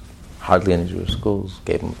schools, hardly any Jewish schools,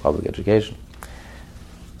 gave them public education.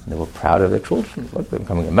 And they were proud of their children. Look, they're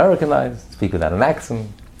becoming Americanized, speak without an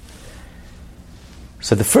accent.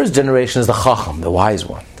 So the first generation is the Chacham, the wise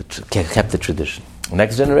one, that kept the tradition. The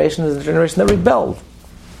next generation is the generation that rebelled,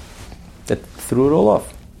 that threw it all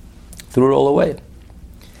off, threw it all away.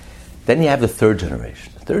 Then you have the third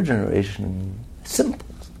generation. The third generation is simple.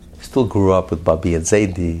 Still grew up with Babi and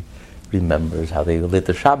Zaidi, remembers how they lit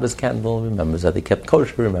the Shabbos candle, remembers how they kept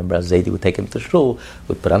kosher, remembers how Zaidi would take him to shul,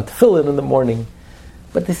 would put on tefillin in the morning.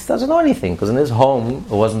 But this doesn't know anything, because in his home,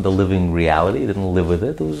 it wasn't the living reality, he didn't live with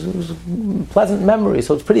it, it was a pleasant memory,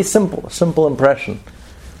 so it's pretty simple, a simple impression.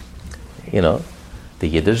 The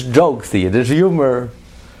Yiddish jokes, the Yiddish humor.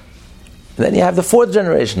 And then you have the fourth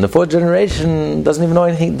generation. The fourth generation doesn't even know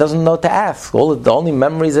anything, doesn't know to ask. The only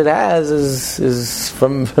memories it has is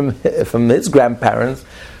from his grandparents,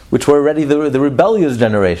 which were already the rebellious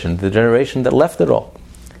generation, the generation that left it all.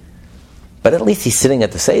 But at least he's sitting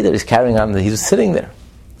at the Seder, he's carrying on, he's sitting there.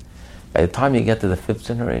 By the time you get to the fifth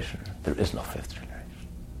generation, there is no fifth generation.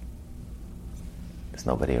 There's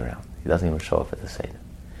nobody around. He doesn't even show up at the Seder.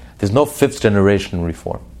 There's no fifth generation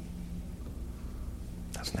reform.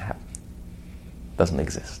 Doesn't happen. Doesn't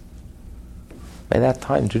exist. By that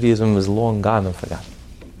time, Judaism is long gone and forgotten.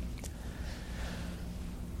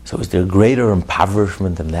 So is there greater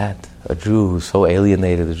impoverishment than that? A Jew who's so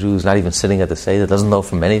alienated, a Jew who's not even sitting at the Seder, doesn't know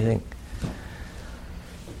from anything.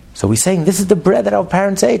 So we're saying this is the bread that our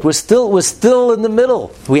parents ate. We're still in the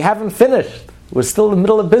middle. We haven't finished. We're still in the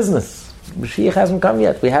middle of business. Mashiach hasn't come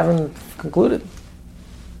yet. We haven't concluded.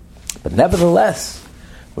 But nevertheless,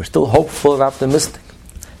 we're still hopeful and optimistic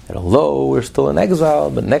that although we're still in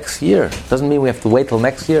exile, but next year, doesn't mean we have to wait till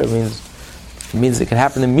next year. It means it can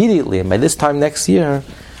happen immediately. And by this time next year,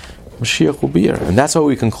 Mashiach will be here. And that's how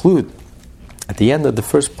we conclude at the end of the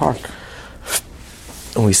first part.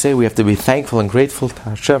 And we say we have to be thankful and grateful to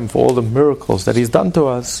Hashem for all the miracles that He's done to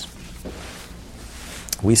us.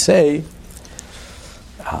 We say,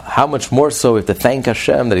 how much more so we have to thank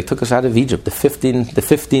Hashem that He took us out of Egypt, the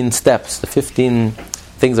 15 steps, the 15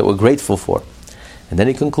 things that we're grateful for. And then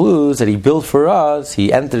He concludes that He built for us,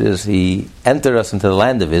 He entered us into the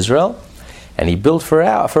land of Israel, and He built for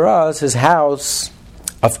us His house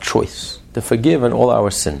of choice, to forgive all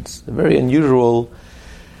our sins. A very unusual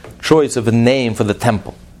choice of a name for the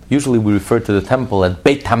temple. Usually we refer to the temple as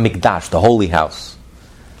Beit HaMikdash, the holy house.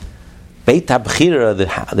 Beit HaBchira,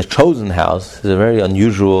 the chosen house, is a very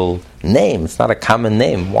unusual name. It's not a common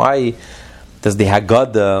name. Why does the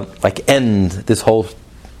Haggadah end this whole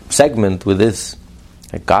segment with this?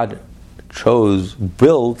 That God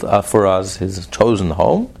built for us His chosen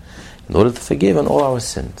home in order to forgive all our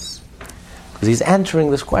sins. Because He's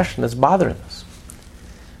answering this question that's bothering us.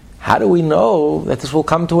 How do we know that this will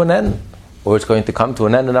come to an end? Or it's going to come to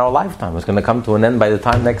an end in our lifetime? It's going to come to an end by the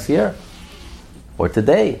time next year? Or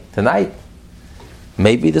today, tonight?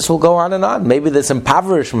 Maybe this will go on and on. Maybe this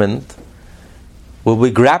impoverishment will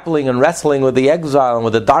be grappling and wrestling with the exile and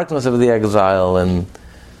with the darkness of the exile, and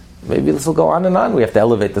maybe this will go on and on. We have to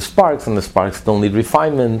elevate the sparks, and the sparks still need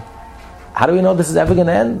refinement. How do we know this is ever going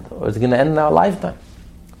to end? Or is it going to end in our lifetime?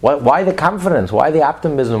 Why the confidence? Why the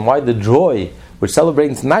optimism? Why the joy? We're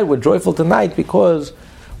celebrating tonight, we're joyful tonight because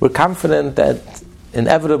we're confident that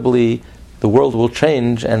inevitably the world will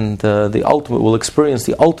change and the ultimate will experience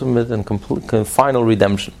the ultimate and complete final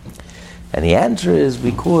redemption. And the answer is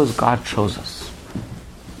because God chose us.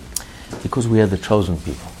 Because we are the chosen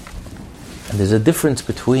people. And there's a difference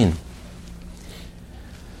between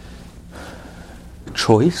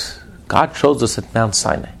choice. God chose us at Mount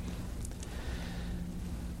Sinai.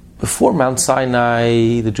 Before Mount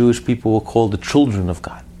Sinai, the Jewish people were called the children of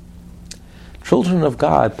God. Children of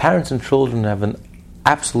God, parents and children have an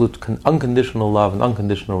absolute unconditional love and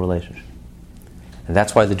unconditional relationship. And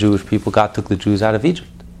that's why the Jewish people, God took the Jews out of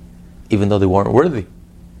Egypt, even though they weren't worthy,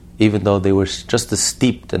 even though they were just as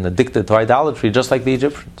steeped and addicted to idolatry, just like the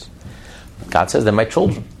Egyptians. God says they're my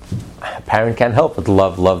children. A parent can't help but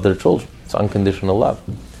love their children. It's unconditional love.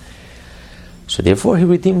 So therefore he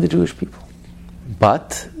redeemed the Jewish people.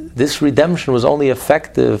 But this redemption was only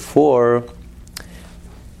effective for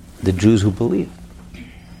the Jews who believed.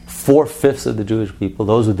 4/5 of the Jewish people,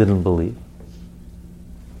 those who didn't believe,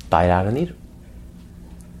 died out in Egypt.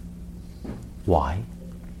 Why?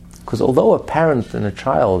 Because although a parent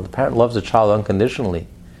loves a child unconditionally,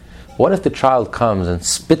 what if the child comes and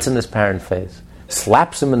spits in his parent's face,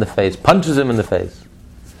 slaps him in the face, punches him in the face?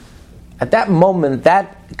 At that moment,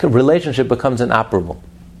 that relationship becomes inoperable.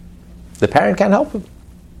 The parent can't help him.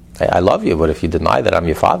 Hey, I love you, but if you deny that I'm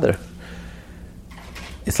your father,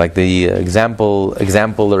 it's like the example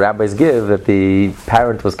the rabbis give, that the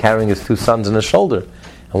parent was carrying his 2 sons on his shoulder,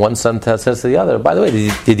 and one son says to the other, by the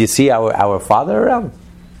way, did you see our father around?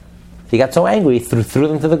 He got so angry, he threw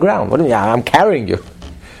them to the ground. What do you mean? I'm carrying you.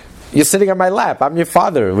 You're sitting on my lap. I'm your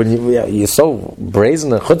father. When you're so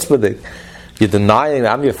brazen and chutzpahdik, you're denying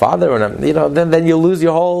I'm your father, and then you lose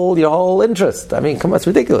your whole interest. I mean, come on, it's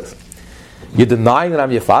ridiculous. You're denying that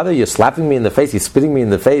I'm your father. You're slapping me in the face. You're spitting me in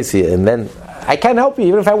the face, and then I can't help you.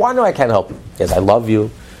 Even if I want to, I can't help you. Yes, I love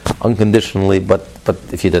you unconditionally, but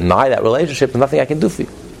if you deny that relationship, there's nothing I can do for you.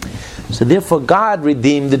 So therefore, God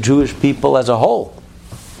redeemed the Jewish people as a whole.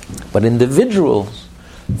 But individuals,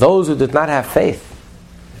 those who did not have faith,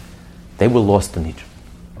 they were lost in Egypt.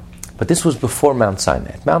 But this was before Mount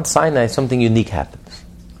Sinai. At Mount Sinai, something unique happens.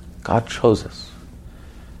 God chose us.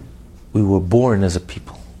 We were born as a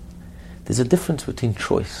people. There's a difference between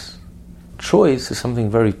choice. Choice is something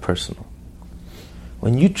very personal.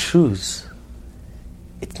 When you choose,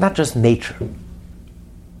 it's not just nature.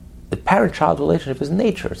 The parent-child relationship is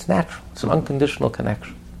nature. It's natural. It's an unconditional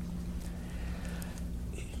connection.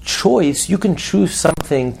 Choice, you can choose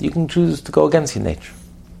something, you can choose to go against your nature.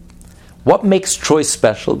 What makes choice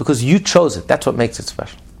special? Because you chose it. That's what makes it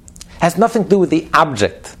special. It has nothing to do with the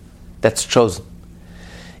object that's chosen.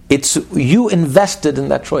 It's you invested in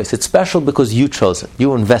that choice. It's special because you chose it.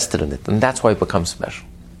 You invested in it. And that's why it becomes special.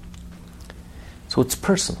 So it's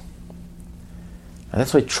personal. And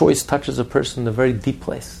that's why choice touches a person in a very deep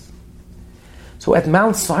place. So at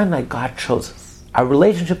Mount Sinai, God chose us. Our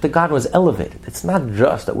relationship to God was elevated. It's not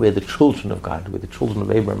just that we're the children of God. We're the children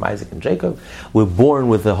of Abraham, Isaac, and Jacob. We're born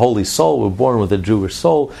with a holy soul. We're born with a Jewish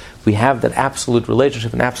soul. We have that absolute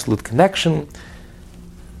relationship and absolute connection.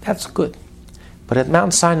 That's good. But at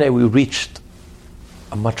Mount Sinai, we reached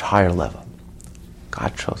a much higher level.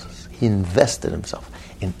 God chose us. He invested himself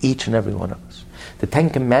in each and every one of us. The 10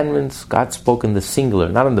 Commandments, God spoke in the singular,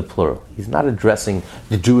 not in the plural. He's not addressing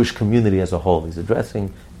the Jewish community as a whole. He's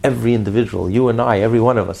addressing every individual, you and I, every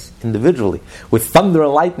one of us, individually. With thunder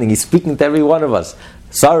and lightning, he's speaking to every one of us.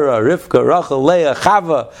 Sarah, Rivka, Rachel, Leah,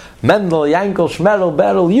 Chava, Mendel, Yankel, Shmerel,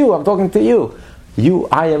 Beryl, you, I'm talking to you. You,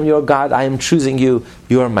 I am your God, I am choosing you,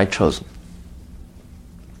 you are my chosen.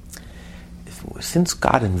 Since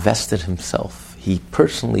God invested himself, he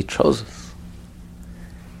personally chose us.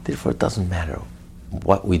 Therefore, it doesn't matter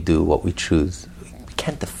what we do, what we choose. We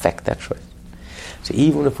can't affect that choice. So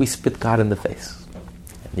even if we spit God in the face,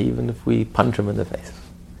 and even if we punch him in the face,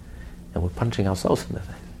 and we're punching ourselves in the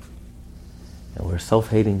face, and we're a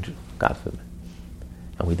self-hating Jew, God forbid,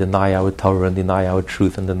 and we deny our Torah, and deny our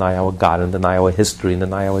truth, and deny our God, and deny our history, and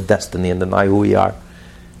deny our destiny, and deny who we are,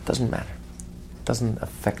 it doesn't matter. It doesn't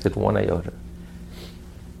affect it one iota.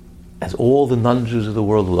 As all the non-Jews of the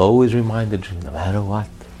world will always remind the Jew, no matter what,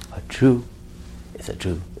 a Jew is a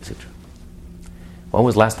Jew is a Jew. When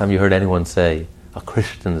was the last time you heard anyone say, a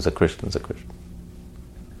Christian is a Christian is a Christian?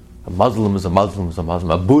 A Muslim is a Muslim is a Muslim.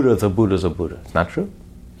 A Buddha is a Buddha is a Buddha. It's not true.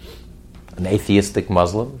 An atheistic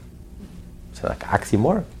Muslim, it's like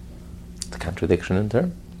oxymoron. It's a contradiction in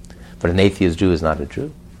term. But an atheist Jew is not a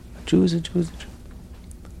Jew. A Jew is a Jew is a Jew.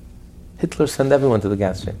 Hitler sent everyone to the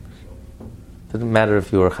gas chambers. It doesn't matter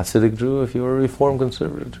if you're a Hasidic Jew, if you're a Reformed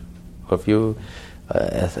conservative Jew, or if you're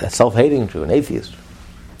a self-hating Jew, an atheist Jew.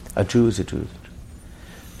 A Jew is a Jew is a Jew.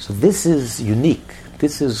 So this is unique.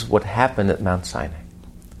 This is what happened at Mount Sinai.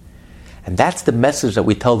 And that's the message that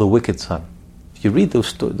we tell the wicked son. If you read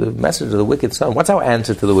the message of the wicked son, what's our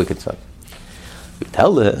answer to the wicked son? We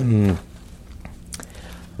tell him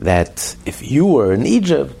that if you were in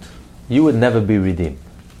Egypt, you would never be redeemed.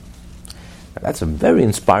 Now, that's a very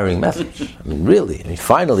inspiring message. I mean, really. I mean,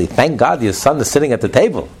 finally, thank God your son is sitting at the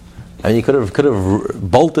table. I mean, he could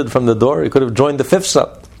have bolted from the door. He could have joined the fifth son.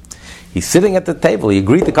 He's sitting at the table. He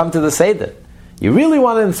agreed to come to the Seder. You really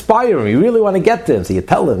want to inspire him. You really want to get to him. So you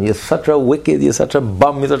tell him, you're such a wicked, you're such a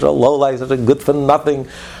bum, you're such a lowlife, such a good for nothing,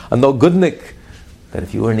 a no goodnik, that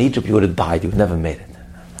if you were in Egypt, you would have died. You would have never made it.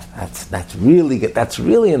 That's really good. That's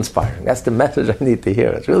really inspiring. That's the message I need to hear.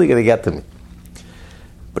 It's really going to get to me.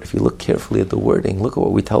 But if you look carefully at the wording, look at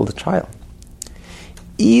what we tell the child.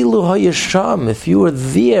 Ilu hayasham, if you were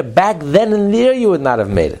there, back then and there, you would not have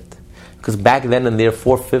made it. Because back then and there,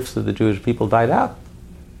 4/5 of the Jewish people died out.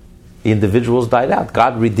 The individuals died out.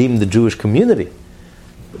 God redeemed the Jewish community.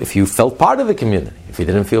 But if you felt part of the community, if you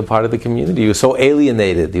didn't feel part of the community, you were so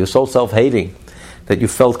alienated, you were so self-hating, that you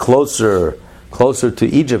felt closer to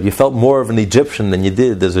Egypt. You felt more of an Egyptian than you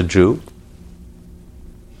did as a Jew.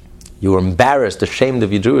 You were embarrassed, ashamed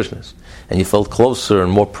of your Jewishness. And you felt closer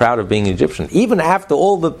and more proud of being Egyptian, even after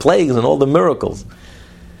all the plagues and all the miracles.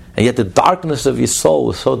 And yet the darkness of your soul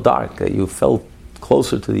was so dark that you felt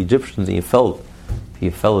closer to the Egyptians than you felt to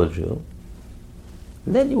your fellow Jew.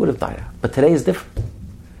 And then you would have died out. But today is different.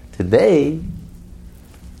 Today,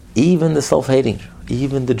 even the self-hating Jew,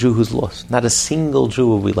 even the Jew who's lost, not a single Jew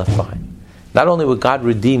will be left behind. Not only will God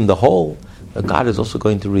redeem the whole, but God is also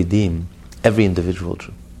going to redeem every individual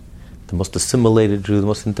Jew. The most assimilated Jew, the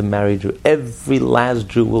most intermarried Jew, every last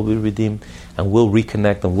Jew will be redeemed and will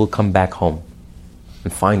reconnect and will come back home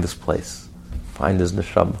and find his place, find his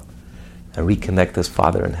neshama, and reconnect his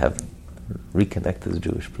Father in heaven, reconnect his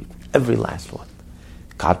Jewish people. Every last one.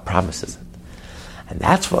 God promises it. And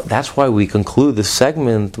that's why we conclude this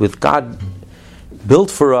segment with God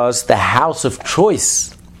built for us the house of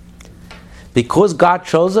choice. Because God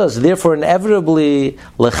chose us, therefore inevitably,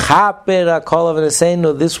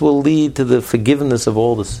 this will lead to the forgiveness of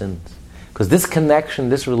all the sins. Because this connection,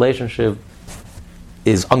 this relationship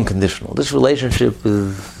is unconditional. This relationship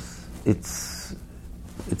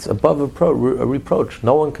it's above a reproach.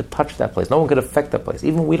 No one could touch that place. No one could affect that place.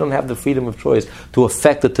 Even we don't have the freedom of choice to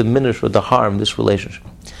affect or to diminish or to harm this relationship.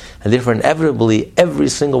 And therefore inevitably, every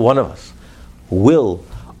single one of us will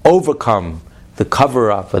overcome the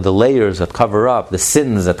cover-up, or the layers that cover up, the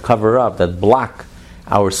sins that cover up, that block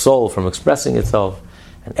our soul from expressing itself.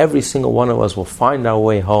 And every single one of us will find our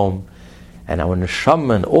way home, and our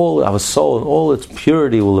neshama and all our soul and all its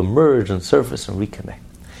purity will emerge and surface and reconnect.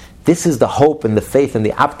 This is the hope and the faith and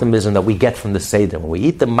the optimism that we get from the Seder. When we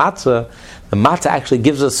eat the matzah actually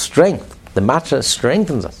gives us strength. The matzah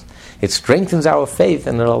strengthens us. It strengthens our faith,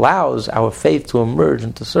 and it allows our faith to emerge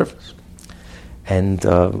and to surface. And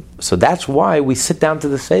so that's why we sit down to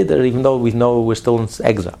the Seder, even though we know we're still in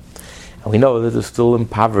exile. And we know that there's still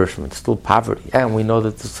impoverishment, still poverty. And we know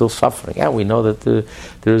that there's still suffering. And we know that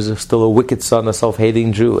there's still a wicked son, a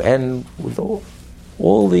self-hating Jew. And with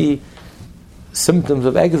all the symptoms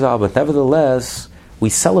of exile, but nevertheless, we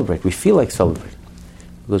celebrate. We feel like celebrating.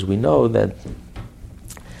 Because we know that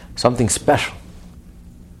something special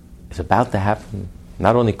is about to happen.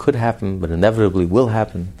 Not only could happen, but inevitably will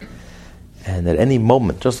happen. And at any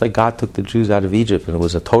moment, just like God took the Jews out of Egypt, and it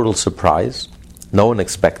was a total surprise, no one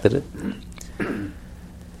expected it.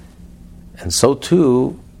 And so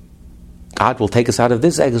too, God will take us out of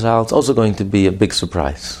this exile. It's also going to be a big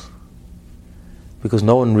surprise. Because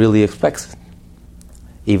no one really expects it.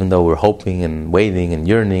 Even though we're hoping and waiting and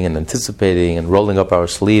yearning and anticipating and rolling up our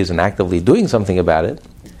sleeves and actively doing something about it,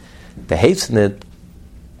 to hasten it,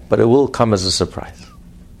 but it will come as a surprise.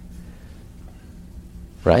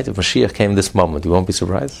 Right? If Mashiach came this moment, you won't be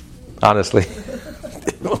surprised? Honestly.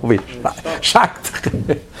 You won't be shocked.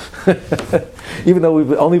 Even though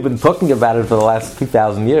we've only been talking about it for the last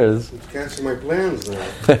 2,000 years. Cancel my plans now.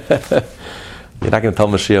 You're not going to tell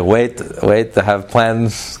Mashiach, wait to have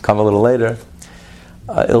plans, come a little later.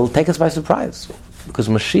 It'll take us by surprise. Because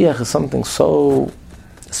Mashiach is something so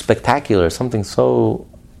spectacular, something so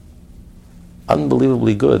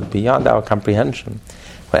unbelievably good, beyond our comprehension.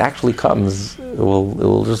 When it actually comes, it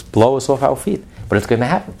will just blow us off our feet. But it's going to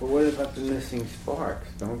happen. But what about the missing sparks?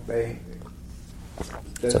 Don't they?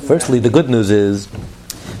 So firstly, the good news is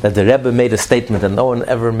that the Rebbe made a statement that no one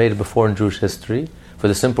ever made before in Jewish history, for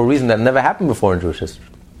the simple reason that it never happened before in Jewish history.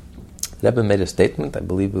 The Rebbe made a statement, I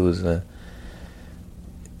believe it was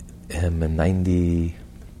in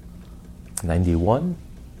 91.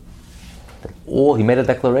 He made a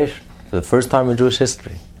declaration for the first time in Jewish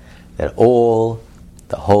history that all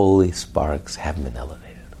the holy sparks have been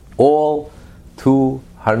elevated. All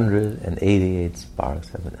 288 sparks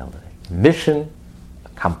have been elevated. Mission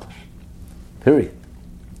accomplished. Period.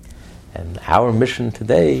 And our mission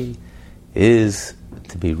today is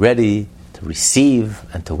to be ready to receive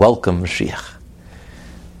and to welcome Mashiach.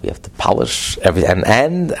 We have to polish everything.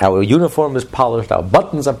 And our uniform is polished, our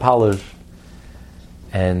buttons are polished,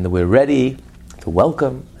 and we're ready to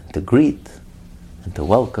welcome and to greet and to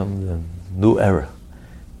welcome the new era.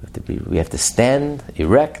 We have to stand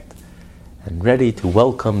erect and ready to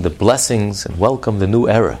welcome the blessings and welcome the new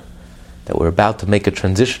era that we're about to make a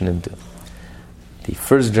transition into. The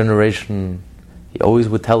first generation, he always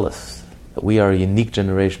would tell us that we are a unique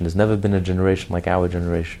generation. There's never been a generation like our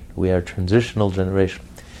generation. We are a transitional generation.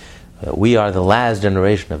 We are the last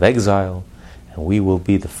generation of exile, and we will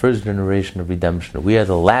be the first generation of redemption. We are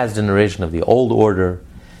the last generation of the old order,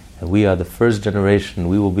 and we are the first generation,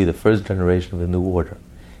 we will be the first generation of the new order.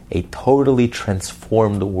 A totally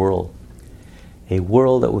transformed world. A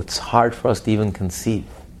world that it's hard for us to even conceive.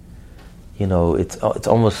 You know, it's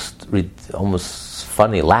almost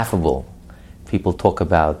funny, laughable. People talk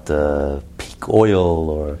about peak oil,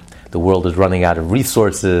 or the world is running out of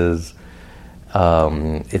resources.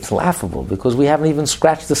 It's laughable because we haven't even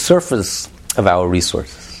scratched the surface of our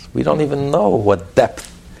resources. We don't even know what depth.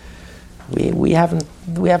 We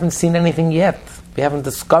haven't seen anything yet. We haven't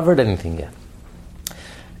discovered anything yet.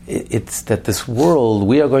 It's that this world,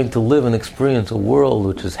 we are going to live and experience a world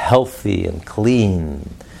which is healthy and clean.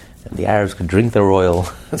 And the Arabs could drink their oil,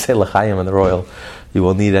 say l'chaim in their oil. You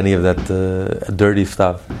won't need any of that dirty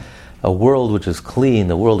stuff. A world which is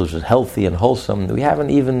clean, a world which is healthy and wholesome. We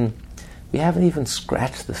haven't even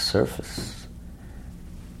scratched the surface.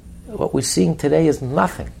 What we're seeing today is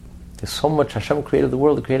nothing. There's so much. Hashem created the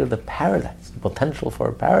world, He created the paradise, the potential for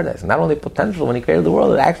a paradise. And not only potential, when He created the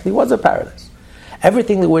world, it actually was a paradise.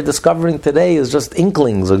 Everything that we're discovering today is just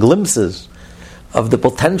inklings or glimpses of the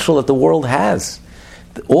potential that the world has.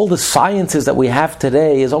 All the sciences that we have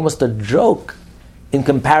today is almost a joke in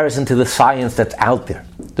comparison to the science that's out there,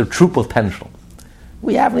 the true potential.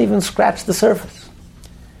 We haven't even scratched the surface.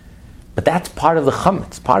 But that's part of the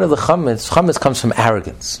chametz. Part of the chametz comes from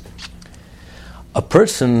arrogance. A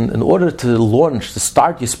person, in order to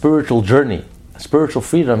start your spiritual journey, spiritual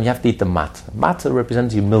freedom, you have to eat the matzah. Matzah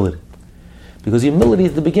represents humility. Because humility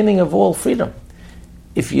is the beginning of all freedom.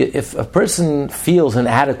 If a person feels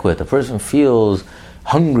inadequate, a person feels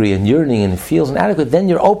hungry and yearning and feels inadequate, then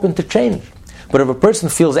you're open to change. But if a person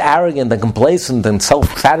feels arrogant and complacent and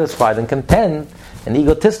self-satisfied and content and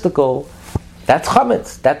egotistical, that's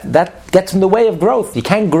chametz. That gets in the way of growth. You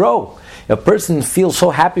can't grow. If a person feels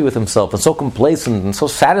so happy with himself and so complacent and so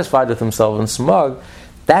satisfied with himself and smug,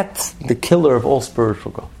 that's the killer of all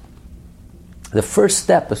spiritual growth. The first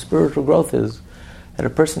step of spiritual growth is that a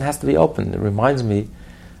person has to be open. It reminds me,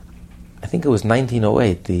 I think it was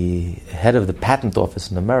 1908, the head of the patent office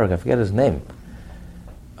in America, I forget his name,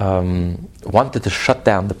 wanted to shut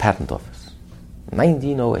down the patent office.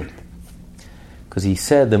 1908. Because he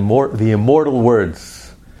said the immortal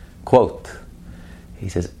words, quote, he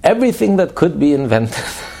says, everything that could be invented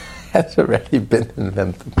has already been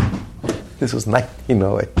invented. This was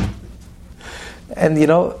 1908. And you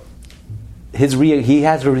know, he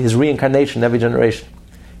has his reincarnation in every generation.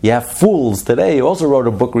 You have fools today. He also wrote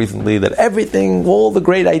a book recently that everything, all the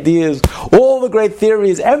great ideas, all the great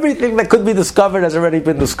theories, everything that could be discovered has already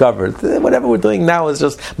been discovered. Whatever we're doing now is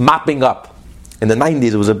just mopping up. In the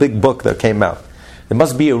 90s, it was a big book that came out. There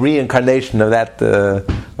must be a reincarnation of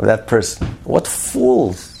that person. What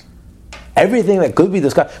fools! Everything that could be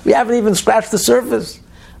discovered. We haven't even scratched the surface.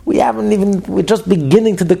 We're just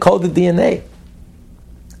beginning to decode the DNA.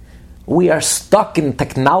 We are stuck in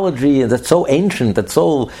technology that's so ancient, that's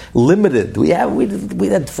so limited.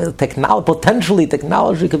 Potentially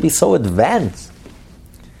technology could be so advanced.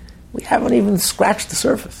 We haven't even scratched the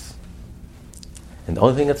surface. And the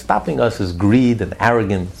only thing that's stopping us is greed and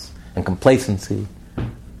arrogance and complacency.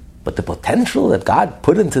 But the potential that God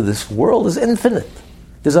put into this world is infinite.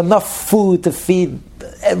 There's enough food to feed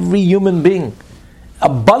every human being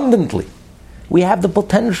abundantly. We have the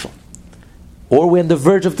potential. Or we're on the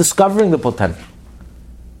verge of discovering the potential.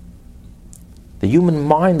 The human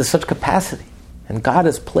mind has such capacity, and God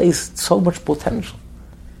has placed so much potential.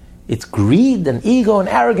 It's greed and ego and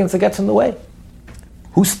arrogance that gets in the way.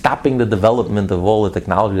 Who's stopping the development of all the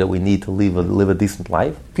technology that we need to live a decent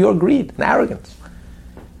life? Pure greed and arrogance.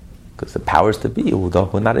 Because the powers to be who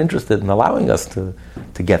are not interested in allowing us to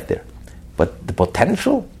get there. But the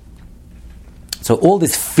potential, so all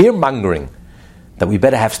this fear-mongering, that we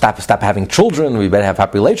better stop having children, we better have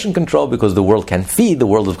population control because the world can't feed, the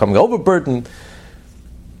world is becoming overburdened.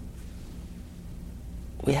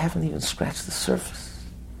 We haven't even scratched the surface.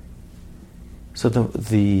 So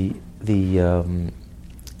the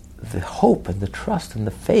hope and the trust and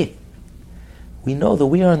the faith, we know that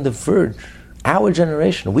we are on the verge. Our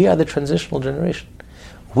generation, we are the transitional generation.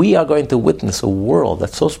 We are going to witness a world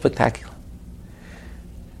that's so spectacular.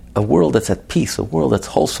 A world that's at peace, a world that's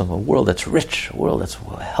wholesome, a world that's rich, a world that's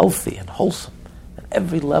healthy and wholesome at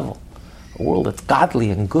every level, a world that's godly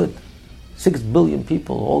and good. 6 billion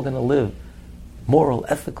people are all going to live moral,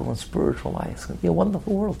 ethical, and spiritual lives. It's going to be a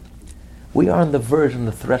wonderful world. We are on the verge and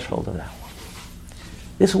the threshold of that one.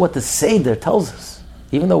 This is what the Seder tells us.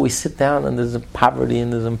 Even though we sit down and there's poverty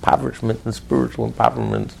and there's impoverishment and spiritual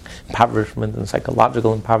impoverishment and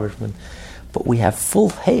psychological impoverishment, but we have full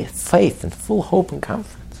faith and full hope and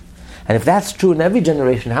confidence. And if that's true in every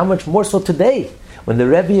generation, how much more so today, when the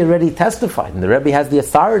Rebbe already testified, and the Rebbe has the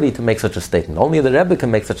authority to make such a statement. Only the Rebbe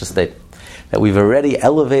can make such a statement, that we've already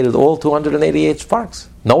elevated all 288 sparks.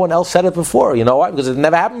 No one else said it before. You know why? Because it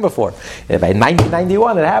never happened before. By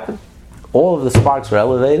 1991 it happened. All of the sparks were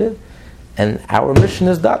elevated, and our mission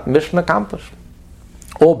is done. Mission accomplished.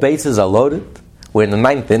 All bases are loaded. We're in the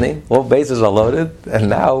 9th inning. All bases are loaded, and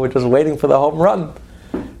now we're just waiting for the home run,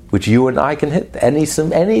 which you and I can hit. Any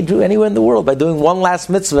Jew anywhere in the world, by doing one last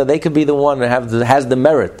mitzvah, they could be the one that has the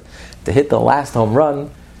merit to hit the last home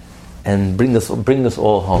run and bring us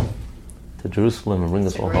all home to Jerusalem and bring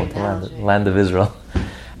us all home to the land of Israel.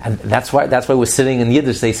 And that's why we're sitting in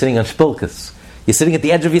Yiddish, sitting on Spilkes. You're sitting at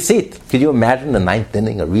the edge of your seat. Could you imagine the 9th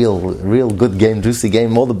inning, a real good game, juicy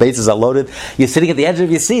game, all the bases are loaded. You're sitting at the edge of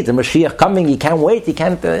your seat, the Mashiach coming, you can't wait,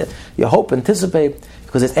 you hope, anticipate,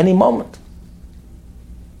 because it's any moment.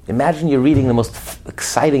 Imagine you're reading the most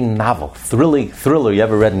exciting novel, thriller you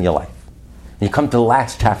ever read in your life. And you come to the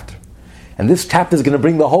last chapter. And this chapter is going to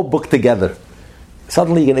bring the whole book together.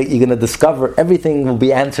 Suddenly you're going to discover everything will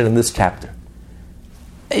be answered in this chapter.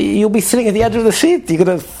 You'll be sitting at the edge of the seat. You're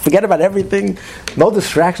going to forget about everything. No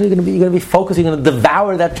distraction. You're going to be focused. You're going to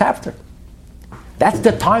devour that chapter. That's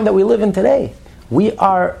the time that we live in today. We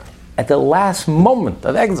are at the last moment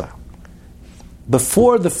of exile.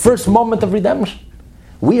 Before the first moment of redemption.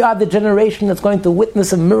 We are the generation that's going to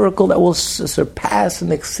witness a miracle that will surpass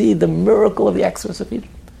and exceed the miracle of the Exodus of Egypt.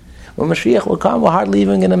 When Mashiach will come, we're hardly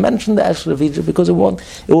even going to mention the Exodus of Egypt because it will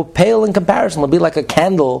pale in comparison. It'll be like a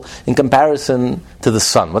candle in comparison to the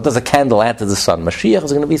sun. What does a candle add to the sun? Mashiach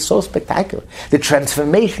is going to be so spectacular. The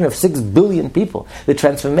transformation of 6 billion people, the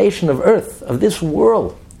transformation of earth, of this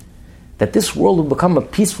world, that this world will become a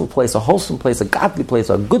peaceful place, a wholesome place, a godly place,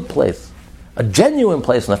 a good place, a genuine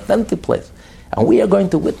place, an authentic place. And we are going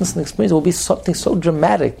to witness and experience. It will be something so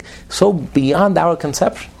dramatic, so beyond our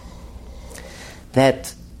conception,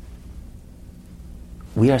 that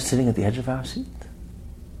we are sitting at the edge of our seat.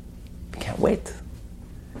 We can't wait.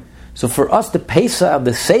 So for us, the Pesach,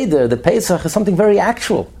 the Seder, the Pesach is something very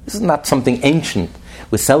actual. This is not something ancient.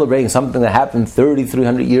 We're celebrating something that happened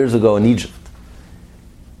 3,300 years ago in Egypt.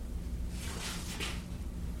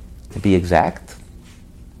 To be exact,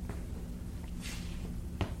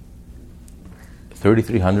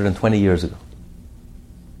 3,320 years ago.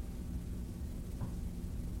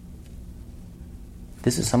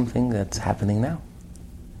 This is something that's happening now.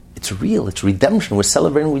 It's real, it's redemption. We're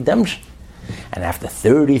celebrating redemption. And after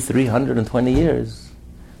 3,320 years,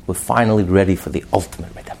 we're finally ready for the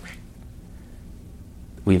ultimate redemption.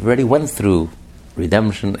 We've already went through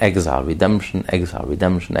redemption, exile, redemption, exile,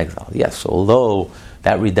 redemption, exile. Yes, although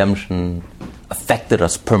that redemption affected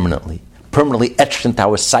us permanently etched into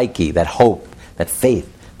our psyche, that hope, that faith,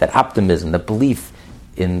 that optimism, that belief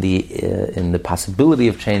in the possibility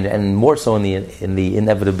of change, and more so in the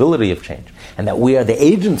inevitability of change, and that we are the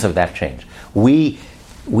agents of that change. We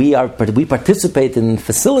participate in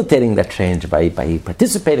facilitating that change by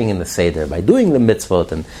participating in the Seder, by doing the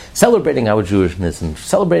mitzvot, and celebrating our Jewishness, and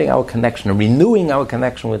celebrating our connection, and renewing our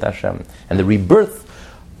connection with Hashem, and the rebirth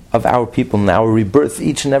of our people, and our rebirth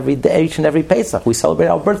each and every day, each and every Pesach. We celebrate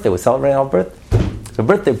our birthday. We're celebrating our birthday. It's a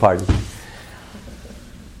birthday party.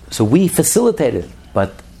 So we facilitate it,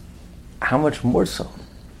 but how much more so?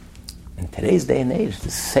 In today's day and age,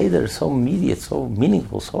 the Seder is so immediate, so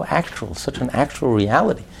meaningful, so actual, such an actual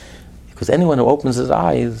reality. Because anyone who opens his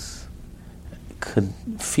eyes could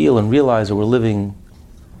feel and realize that we're living,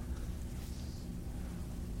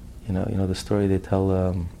 you know the story they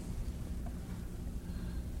tell,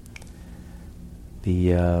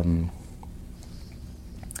 these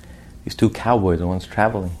 2 cowboys are once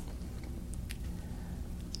traveling.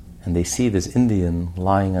 And they see this Indian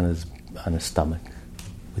lying on his stomach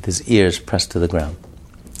with his ears pressed to the ground.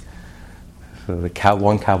 So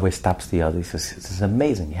one cowboy stops the other. He says, "This is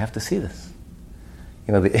amazing. You have to see this."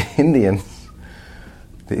 You know, the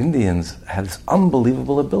Indians have this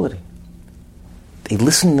unbelievable ability. They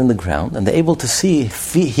listen in the ground and they're able to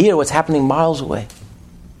hear what's happening miles away.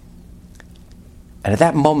 And at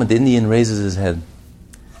that moment, the Indian raises his head.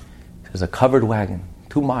 There's a covered wagon,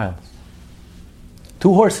 2 miles.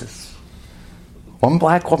 2 horses, 1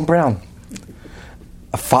 black, 1 brown,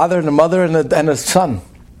 a father and a mother and a son,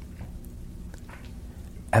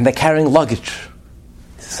 and they're carrying luggage.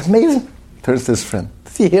 This is amazing. Turns to his friend.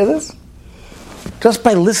 Did you hear this? Just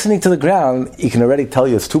by listening to the ground, he can already tell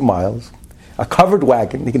you it's 2 miles, a covered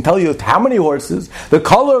wagon. He can tell you how many horses, the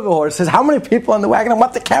color of the horses, how many people on the wagon, and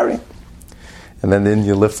what they're carrying. And then the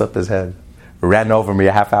Indian lifts up his head. Ran over me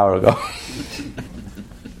a half hour ago.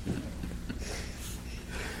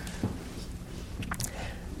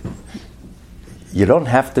 You don't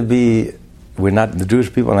have to be, the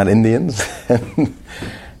Jewish people are not Indians,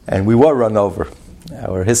 and we were run over,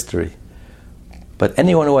 our history. But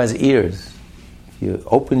anyone who has ears, if you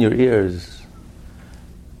open your ears,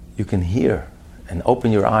 you can hear, and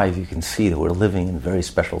open your eyes, you can see that we're living in a very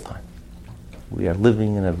special time. We are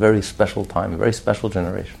living in a very special time, a very special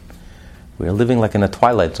generation. We are living like in a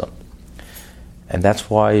twilight zone. And that's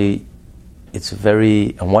why it's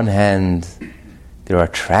very, on one hand, there are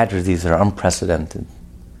tragedies that are unprecedented.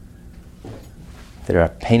 There are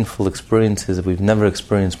painful experiences that we've never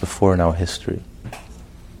experienced before in our history.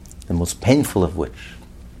 The most painful of which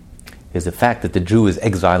is the fact that the Jew is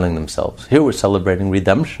exiling themselves. Here we're celebrating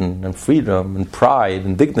redemption and freedom and pride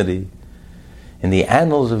and dignity. In the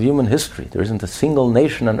annals of human history, there isn't a single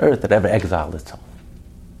nation on earth that ever exiled itself.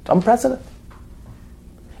 It's unprecedented.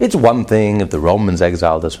 It's one thing if the Romans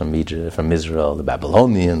exiled us from Egypt, from Israel, the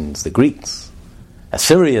Babylonians, the Greeks,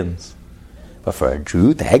 Assyrians. But for a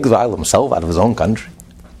Jew to exile himself out of his own country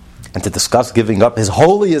and to discuss giving up his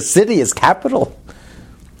holiest city, his capital,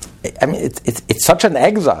 I mean, it's such an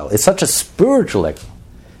exile. It's such a spiritual exile.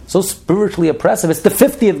 So spiritually oppressive. It's the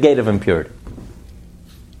 50th gate of impurity.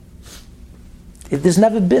 There's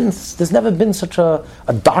never been such a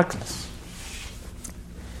darkness.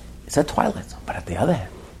 It's a twilight zone. But at the other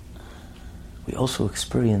hand, we also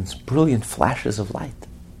experience brilliant flashes of light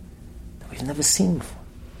that we've never seen before.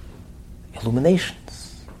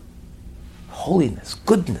 Illuminations, holiness,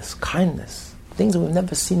 goodness, kindness, things that we've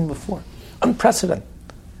never seen before. Unprecedented.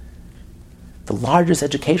 The largest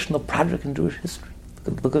educational project in Jewish history.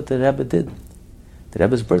 Look at what the Rebbe did. The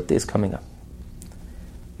Rebbe's birthday is coming up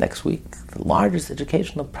next week. The largest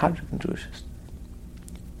educational project in Jewish history.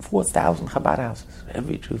 4,000 Chabad houses.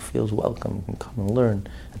 Every Jew feels welcome, can come and learn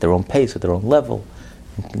at their own pace, at their own level,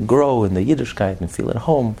 and can grow in the Yiddishkeit and feel at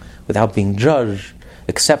home without being judged,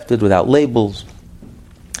 accepted without labels.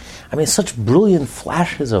 I mean, such brilliant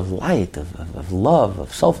flashes of light, of love,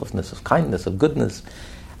 of selflessness, of kindness, of goodness.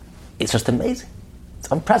 It's just amazing.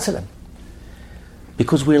 It's unprecedented.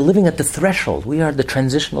 Because we're living at the threshold. We are the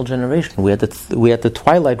transitional generation. We are at the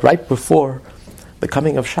twilight right before the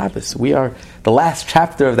coming of Shabbos. We are the last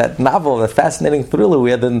chapter of that novel, that fascinating thriller. We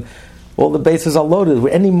had all the bases are loaded. We're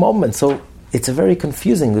any moment. So it's a very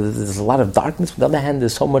confusing. There's a lot of darkness. On the other hand,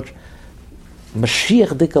 there's so much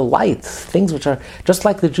Mashiach-dika light. Things which are just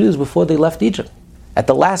like the Jews before they left Egypt. At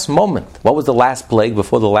the last moment, what was the last plague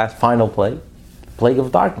before the last final plague? The plague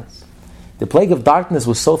of darkness. The plague of darkness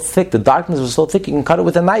was so thick, the darkness was so thick you can cut it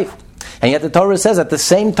with a knife. And yet the Torah says at the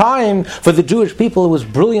same time, for the Jewish people, it was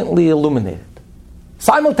brilliantly illuminated.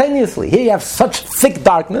 Simultaneously, here you have such thick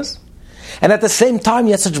darkness, and at the same time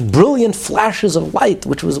you had such brilliant flashes of light,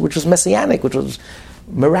 which was messianic, which was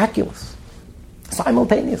miraculous.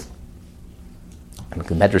 Simultaneously. And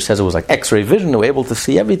the Medrash says it was like X-ray vision, they were able to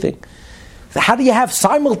see everything. So how do you have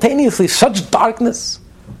simultaneously such darkness,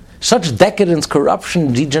 such decadence,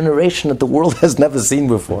 corruption, degeneration that the world has never seen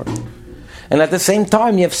before? And at the same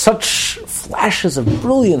time, you have such flashes of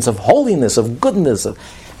brilliance, of holiness, of goodness,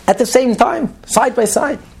 at the same time, side by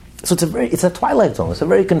side. So it's a twilight zone. It's a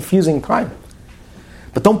very confusing time.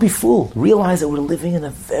 But don't be fooled. Realize that we're living in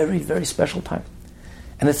a very, very special time.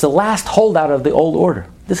 And it's the last holdout of the old order.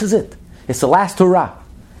 This is it. It's the last hurrah.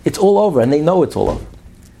 It's all over, and they know it's all over.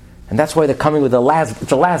 And that's why they're coming with the last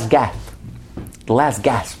gasp. The last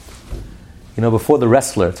gasp. You know, before the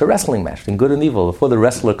wrestler, it's a wrestling match, in good and evil. Before the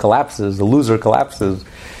wrestler collapses, the loser collapses,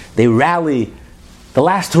 they rally the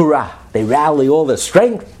last hurrah. They rally all their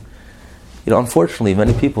strength. You know, unfortunately,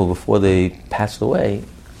 many people, before they passed away,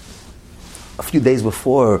 a few days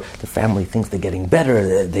before, the family thinks they're getting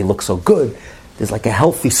better, they look so good. There's like a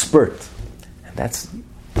healthy spurt. And that's,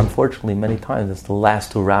 unfortunately, many times, it's the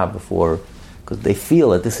last hurrah before, because they feel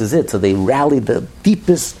that this is it. So they rally the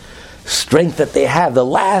deepest strength that they have, the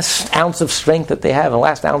last ounce of strength that they have, the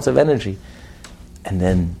last ounce of energy. And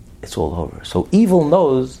then it's all over. So evil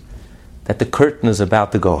knows that the curtain is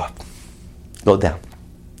about to go down.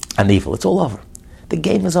 And evil, it's all over. The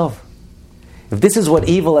game is over. If this is what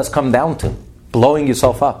evil has come down to, blowing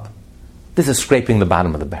yourself up, this is scraping the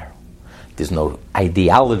bottom of the barrel. There's no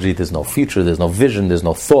ideology, there's no future, there's no vision, there's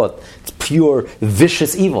no thought. It's pure,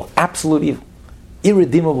 vicious evil, absolute evil,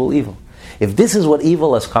 irredeemable evil. If this is what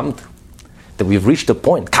evil has come to, that we've reached a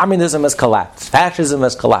point, communism has collapsed, fascism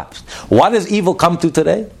has collapsed. What has evil come to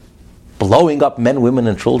today? Blowing up men, women,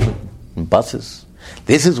 and children in buses,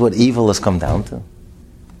 This is what evil has come down to.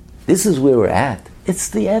 This is where we're at. It's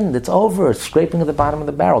the end. It's over. It's scraping at the bottom of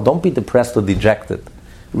the barrel. Don't be depressed or dejected.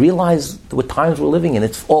 Realize what times we're living in.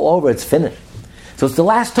 It's all over. It's finished. So it's the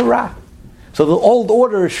last hurrah. So the old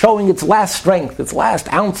order is showing its last strength, its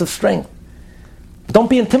last ounce of strength. Don't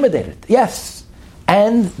be intimidated. Yes.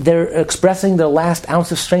 And they're expressing their last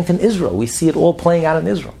ounce of strength in Israel. We see it all playing out in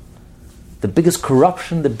Israel. The biggest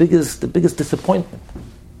corruption, the biggest disappointment.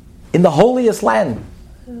 In the holiest land,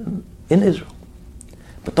 in Israel.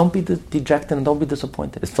 But don't be dejected and don't be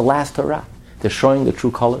disappointed. It's the last hurrah. They're showing the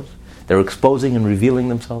true colors. They're exposing and revealing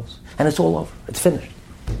themselves. And it's all over. It's finished.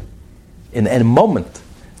 In a moment,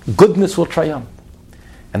 goodness will triumph.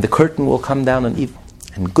 And the curtain will come down on evil.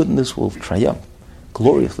 And goodness will triumph.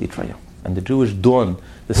 Gloriously triumph. And the Jewish dawn,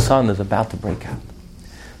 the sun is about to break out.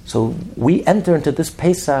 So we enter into this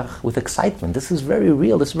Pesach with excitement. This is very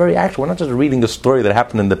real. This is very actual. We're not just reading a story that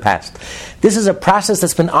happened in the past. This is a process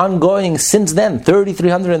that's been ongoing since then.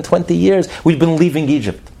 320 years we've been leaving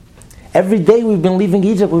Egypt. Every day we've been leaving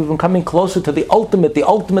Egypt. We've been coming closer to the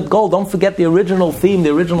ultimate goal. Don't forget the original theme, the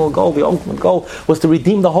original goal. The ultimate goal was to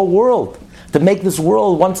redeem the whole world. To make this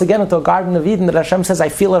world once again into a Garden of Eden that Hashem says, I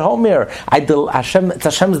feel at home here. It's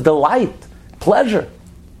Hashem's delight, pleasure.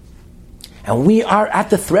 And we are at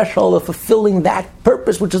the threshold of fulfilling that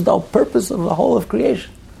purpose, which is the purpose of the whole of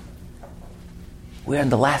creation. We're in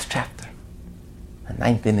the last chapter. The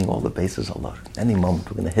ninth inning, all the bases are loaded. Any moment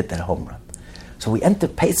we're going to hit that home run. So we enter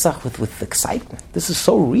Pesach with excitement. This is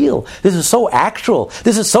so real. This is so actual.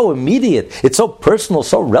 This is so immediate. It's so personal,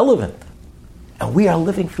 so relevant. And we are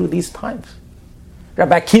living through these times.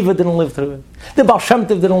 Rabbi Akiva didn't live through it. The Baal Shem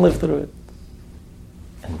Tov didn't live through it.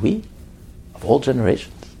 And we, of all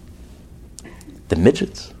generations, the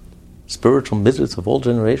midgets, spiritual midgets of all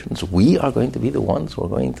generations, we are going to be the ones who are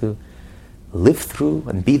going to live through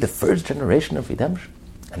and be the first generation of redemption.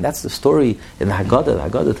 And that's the story in the Haggadah. The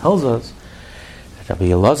Haggadah tells us that Rabbi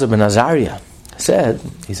Elazar ben Azariah said,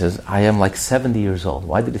 he says, I am like 70 years old.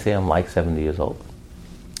 Why did he say I'm like 70 years old?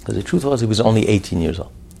 Because the truth was he was only 18 years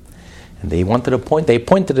old. And they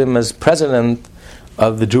appointed him as president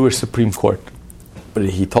of the Jewish Supreme Court. But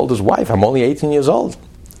he told his wife, I'm only 18 years old.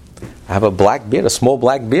 I have a black beard, a small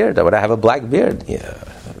black beard. Would I have a black beard? Yeah,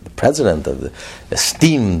 the president of the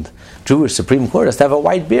esteemed Jewish Supreme Court has to have a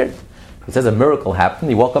white beard. He says a miracle happened.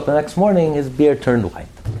 He woke up the next morning, his beard turned white.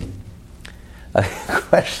 The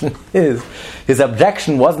question is, his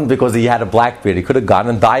objection wasn't because he had a black beard. He could have gone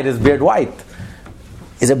and dyed his beard white.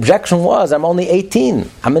 His objection was, I'm only 18.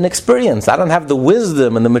 I'm inexperienced. I don't have the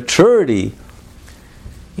wisdom and the maturity.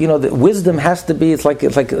 You know, the wisdom has to be. It's like you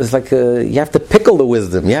have to pickle the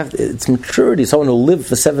wisdom. It's maturity. Someone who lived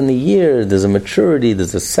for 70 years. There's a maturity.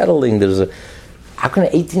 There's a settling. How can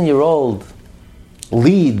an 18-year-old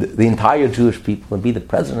lead the entire Jewish people and be the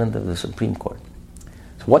president of the Supreme Court?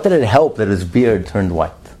 So what did it help that his beard turned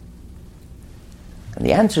white? And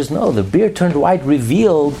the answer is no. The beard turned white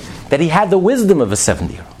revealed that he had the wisdom of a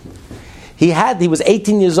 70-year-old. He was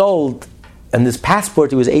 18 years old, and his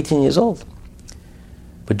passport, he was 18 years old.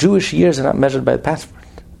 But Jewish years are not measured by a passport.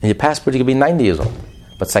 In your passport, you could be 90 years old.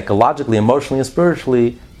 But psychologically, emotionally, and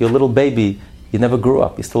spiritually, you're a little baby. You never grew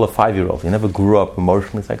up. You're still a 5-year-old. You never grew up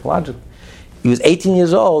emotionally, psychologically. He was 18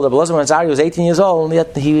 years old. Rabbi Elazar ben Azariah was 18 years old, and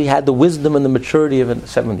yet he had the wisdom and the maturity of a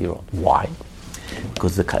 70-year-old. Why?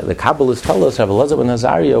 Because the Kabbalists tell us Rabbi Elazar ben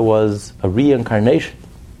Azariah was a reincarnation.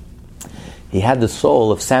 He had the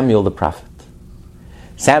soul of Samuel the prophet.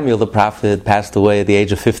 Samuel the prophet passed away at the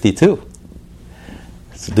age of 52.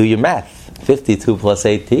 So do your math. 52 plus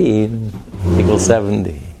 18 equals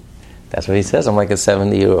 70. That's what he says. I'm like a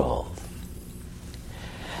 70-year-old.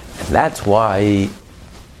 And that's why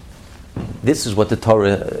this is what the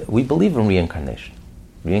Torah, we believe in reincarnation.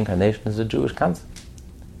 Reincarnation is a Jewish concept.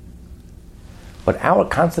 But our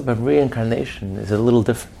concept of reincarnation is a little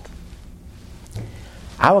different.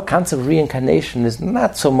 Our concept of reincarnation is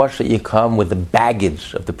not so much that you come with the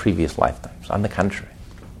baggage of the previous lifetimes. On the contrary.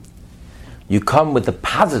 You come with the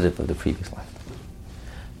positive of the previous lifetime.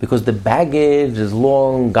 Because the baggage is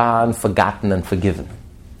long gone, forgotten, and forgiven.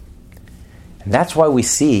 And that's why we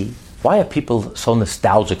see, why are people so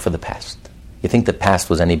nostalgic for the past? You think the past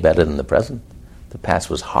was any better than the present? The past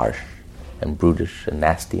was harsh and brutish and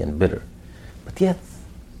nasty and bitter. But yet,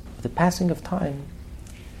 with the passing of time,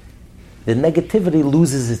 the negativity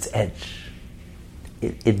loses its edge.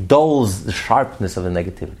 It dulls the sharpness of the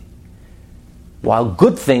negativity. While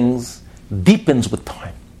good things deepens with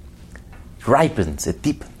time. It ripens, it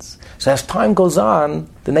deepens. So as time goes on,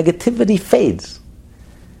 the negativity fades.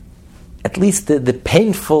 At least the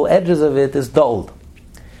painful edges of it is dulled.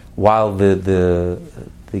 While the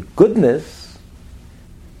goodness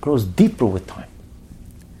grows deeper with time.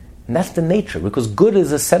 And that's the nature, because good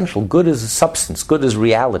is essential, good is substance, good is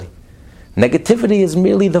reality. Negativity is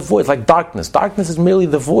merely the void, like darkness. Darkness is merely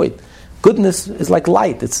the void. Goodness is like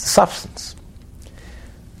light, it's the substance.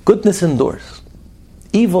 Goodness endures.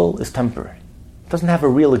 Evil is temporary. It doesn't have a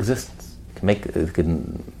real existence. It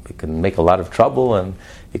can make a lot of trouble and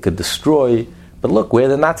it could destroy. But look, where are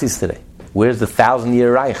the Nazis today? Where's the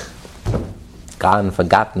 1,000-year Reich? Gone,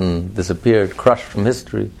 forgotten, disappeared, crushed from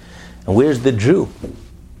history. And where's the Jew?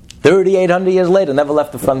 3,800 years later, never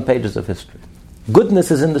left the front pages of history. Goodness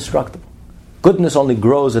is indestructible. Goodness only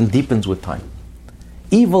grows and deepens with time.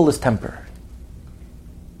 Evil is temporary.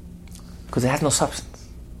 Because it has no substance.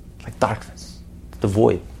 Like darkness. It's the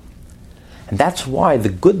void. And that's why the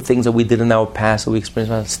good things that we did in our past, that we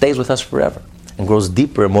experienced, stays with us forever. And grows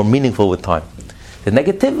deeper and more meaningful with time. The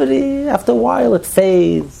negativity, after a while, it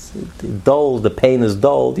fades. It dulls. The pain is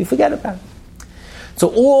dulled. You forget about it. So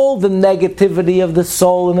all the negativity of the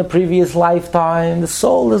soul in the previous lifetime, the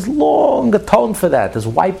soul is long atoned for that, has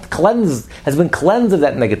been cleansed of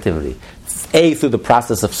that negativity. A, through the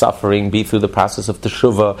process of suffering, B, through the process of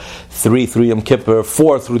teshuvah, 3, through Yom Kippur,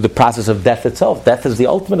 4, through the process of death itself. Death is the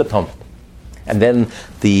ultimate atonement. And then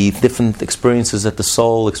the different experiences that the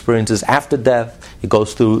soul experiences after death, it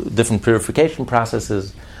goes through different purification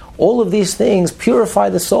processes. All of these things purify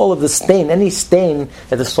the soul of the stain, any stain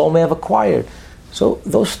that the soul may have acquired. So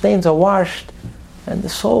those stains are washed, and the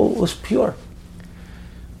soul was pure.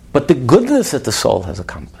 But the goodness that the soul has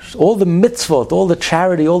accomplished, all the mitzvot, all the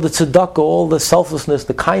charity, all the tzedakah, all the selflessness,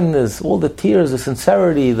 the kindness, all the tears, the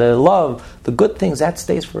sincerity, the love, the good things, that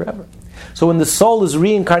stays forever. So when the soul is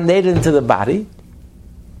reincarnated into the body,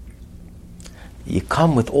 you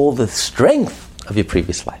come with all the strength of your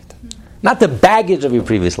previous lifetime. Not the baggage of your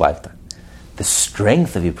previous lifetime, the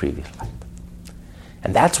strength of your previous lifetime.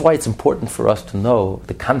 And that's why it's important for us to know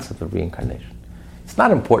the concept of reincarnation. It's not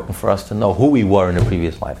important for us to know who we were in a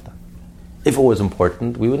previous lifetime. If it was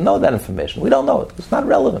important, we would know that information. We don't know it. It's not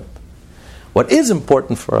relevant. What is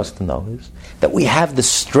important for us to know is that we have the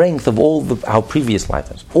strength of our previous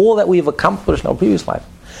lifetimes, all that we have accomplished in our previous life.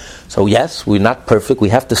 So yes, we're not perfect. We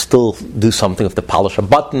have to still do something. We have to polish a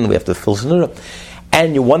button. We have to fill something up.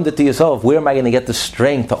 And you wonder to yourself, where am I going to get the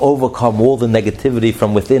strength to overcome all the negativity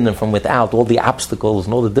from within and from without, all the obstacles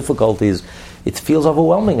and all the difficulties? It feels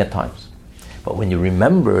overwhelming at times. But when you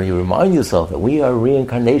remember, you remind yourself that we are a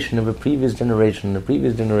reincarnation of a previous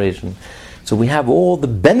generation, so we have all the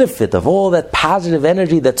benefit of all that positive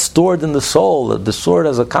energy that's stored in the soul, that the soul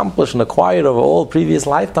has accomplished and acquired over all previous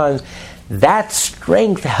lifetimes. That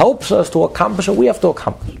strength helps us to accomplish what we have to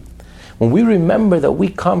accomplish. When we remember that we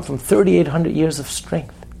come from 3,800 years of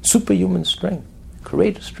strength, superhuman strength,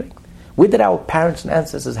 courageous strength. Where did our parents and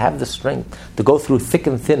ancestors have the strength to go through thick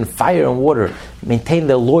and thin, fire and water, maintain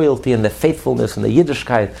their loyalty and their faithfulness and their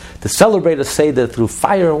Yiddishkeit, to celebrate a Seder through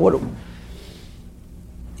fire and water?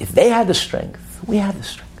 If they had the strength, we have the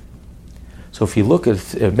strength. So if you look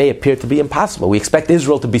at it, may appear to be impossible. We expect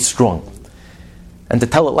Israel to be strong and to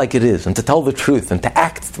tell it like it is and to tell the truth and to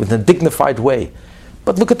act in a dignified way.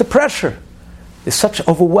 But look at the pressure. There's such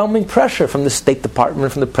overwhelming pressure from the State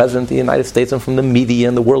Department, from the President of the United States, and from the media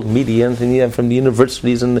and the world media, and from the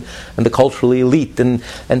universities and the cultural elite, and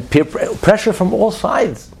peer pressure from all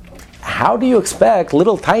sides. How do you expect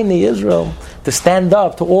little tiny Israel to stand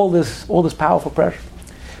up to all this powerful pressure?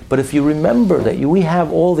 But if you remember that we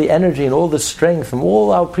have all the energy and all the strength from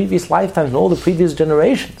all our previous lifetimes and all the previous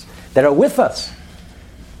generations that are with us,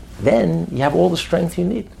 then you have all the strength you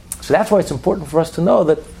need. So that's why it's important for us to know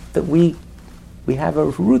that we have a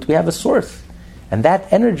root, we have a source. And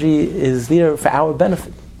that energy is there for our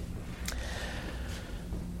benefit.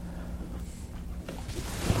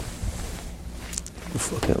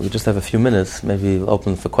 Okay, we just have a few minutes. Maybe we'll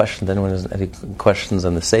open for questions. Anyone has any questions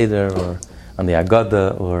on the Seder or on the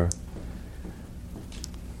Agada, or...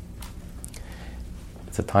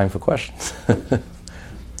 It's a time for questions.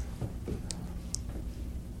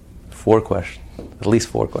 4 questions. At least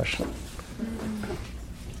 4 questions.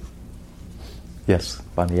 Yes,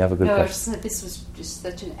 Bonnie, you have a good question. This was just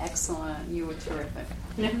such an excellent. You were terrific.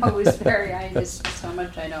 It was very. I just so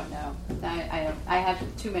much I don't know. I have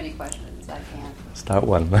too many questions. I can't. Start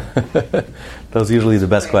one. Those are usually the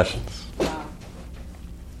best questions. Wow.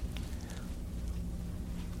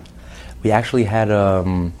 We actually had,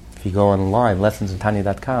 if you go online,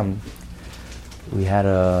 lessonsintanya.com, we had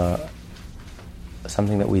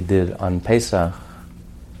something that we did on Pesach,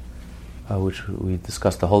 which we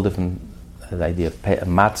discussed the whole different, the idea of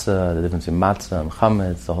matzah, the difference in matzah and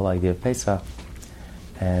chametz, the whole idea of Pesach,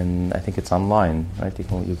 and I think it's online, right?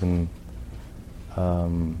 You can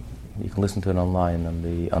You can listen to it online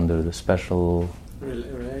under the special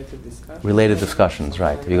Related discussions. related discussions.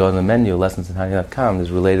 Right. If you go in the menu, lessonsintanya.com,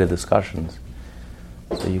 there's related discussions.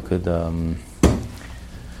 So you could.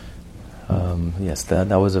 Yes, that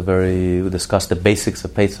was we discussed the basics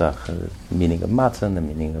of Pesach, the meaning of matzah, and the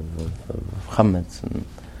meaning of chametz, and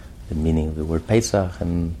the meaning of the word Pesach,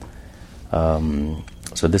 and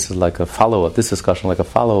so this is like a follow-up. This discussion, like a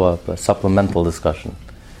follow-up, a supplemental discussion.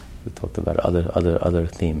 We talked about other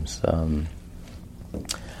themes, so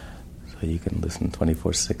you can listen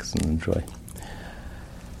 24/6 and enjoy.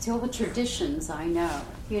 See, all the traditions I know,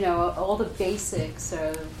 all the basics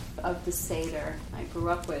of the Seder I grew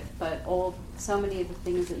up with, but so many of the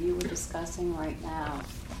things that you were discussing right now,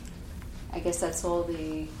 I guess that's all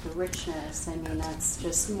the richness. I mean, that's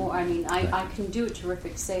just more, I can do a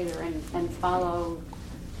terrific Seder and follow,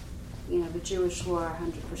 the Jewish law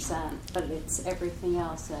 100%, but it's everything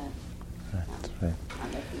else that Right.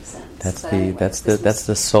 not making sense. That's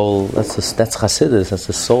the soul. That's Chassidus. That's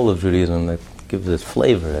the soul of Judaism that gives it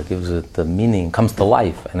flavor, that gives it the meaning, comes to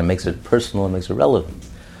life, and it makes it personal, and makes it relevant.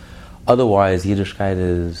 Otherwise, Yiddishkeit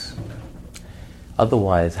is.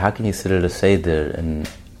 Otherwise, how can you sit at a Seder and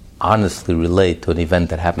honestly relate to an event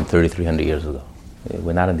that happened 3,300 years ago?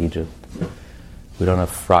 We're not in Egypt. We don't have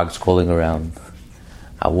frogs crawling around.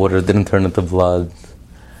 Our water didn't turn into blood.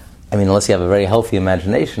 Unless you have a very healthy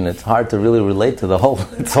imagination, it's hard to really relate to the whole.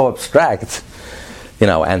 It's so abstract.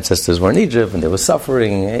 Ancestors were in Egypt and they were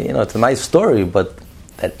suffering. It's a nice story, but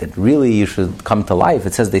that really you should come to life.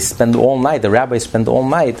 It says they spend all night, the rabbis spend all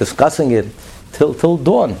night discussing it till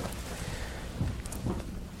dawn.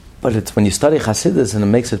 But it's when you study Hasidus and it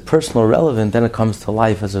makes it personal, relevant, then it comes to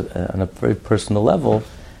life on a very personal level.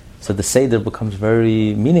 So the Seder becomes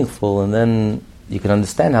very meaningful, and then you can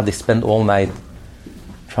understand how they spend all night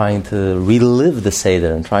trying to relive the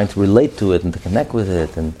Seder and trying to relate to it and to connect with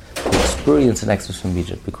it and experience an exodus from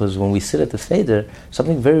Egypt. Because when we sit at the Seder,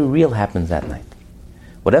 something very real happens that night.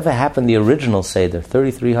 Whatever happened the original Seder,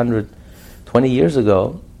 3,320 years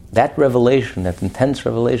ago, that revelation, that intense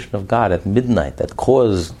revelation of God at midnight, that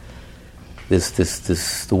caused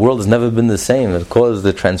the world has never been the same, that caused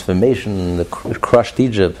the transformation, that crushed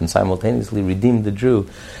Egypt and simultaneously redeemed the Jew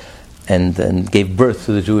and gave birth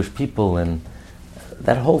to the Jewish people, and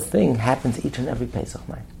that whole thing happens each and every Pesach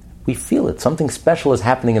night. We feel it. Something special is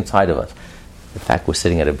happening inside of us. The fact we're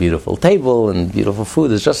sitting at a beautiful table and beautiful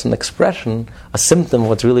food is just an expression, a symptom of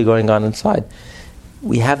what's really going on inside.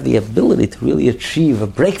 We have the ability to really achieve a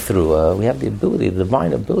breakthrough. We have the ability, the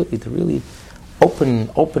divine ability to really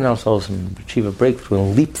open ourselves and achieve a breakthrough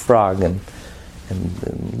and leapfrog and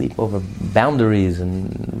leap over boundaries.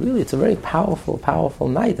 And really, it's a very powerful, powerful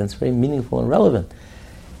night, and it's very meaningful and relevant.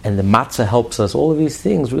 And the matzah helps us. All of these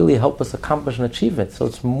things really help us accomplish and achieve it. So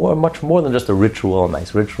it's much more than just a ritual, a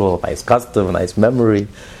nice custom, a nice memory.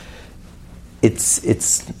 It's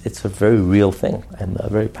a very real thing and a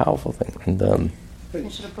very powerful thing. And I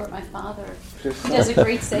should have brought my father. He does a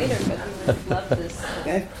great Seder, but he would love this.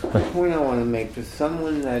 That's the point I want to make. For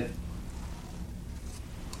someone that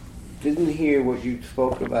didn't hear what you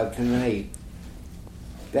spoke about tonight,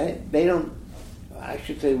 that they don't. I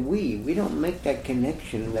should say we don't make that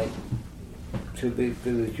connection that to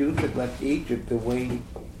the Jews that left Egypt the way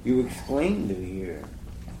you explained it here.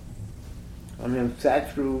 I've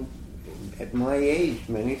sat through at my age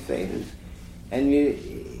many Seders, and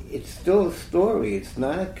it's still a story. It's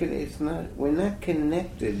not. We're not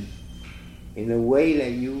connected in a way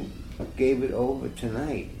that you gave it over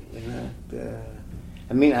tonight. We're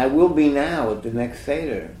not. I will be now at the next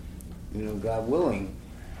Seder, God willing.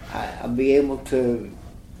 I'll be able to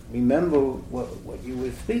remember what you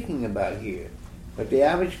were speaking about here. But the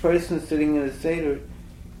average person sitting in a Seder,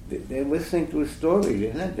 they're listening to a story.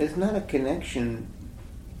 There's not a connection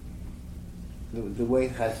the way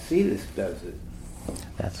Hasidus does it.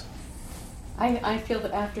 I feel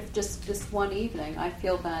that after just this one evening, I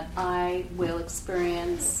feel that I will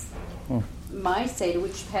experience my Seder,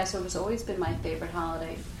 which Passover has always been my favorite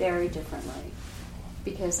holiday, very differently.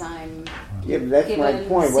 Because I'm but that's my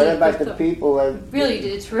point. What about the people that really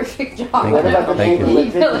did a terrific job? What about the people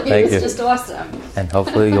It was just awesome. And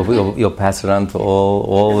hopefully you'll pass it on to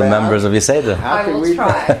all the members of your Seder. I will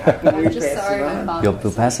try. I'm just sorry my father.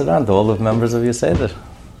 You'll pass it on to all the members of your Seder.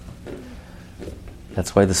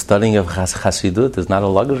 That's why the studying of Hasidut is not a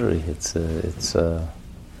luxury. It's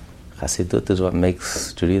Hasidut is what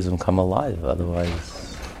makes Judaism come alive. Otherwise.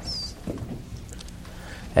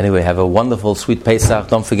 Anyway, have a wonderful, sweet Pesach.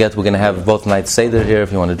 Don't forget, we're going to have both nights Seder here.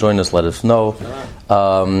 If you want to join us, let us know.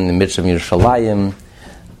 Mitzvah Yerushalayim.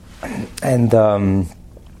 And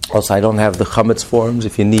also, I don't have the chametz forms.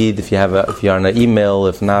 If you're on an email,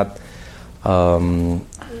 if not,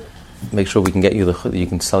 Make sure we can get you you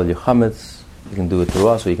can sell your chametz. You can do it through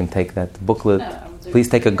us, or you can take that booklet. Please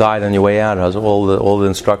take a guide on your way out. It has all the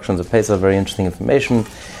instructions of Pesach, very interesting information.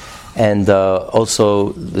 And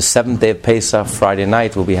also, the 7th day of Pesach, Friday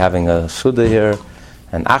night, we'll be having a Suda here.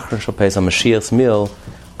 And Achron Shal Pesach, Mashiach's meal,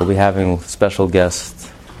 we'll be having special guest,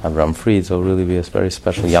 Avram Fried, so it'll really be a very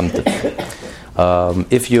special Yom Tov.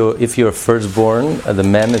 If you're firstborn, the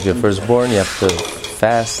men, if you're firstborn, you have to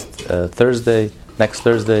fast next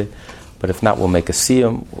Thursday. But if not, we'll make a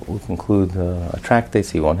siyum. We'll conclude a track day,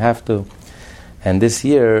 so you won't have to. And this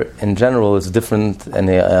year, in general, is different than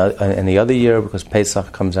any other year because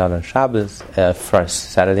Pesach comes out on Shabbos,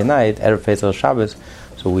 first Saturday night, Erev Pesach Shabbos.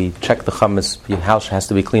 So we check the chametz. Your house has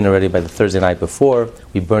to be clean already by the Thursday night before.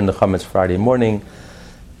 We burn the chametz Friday morning.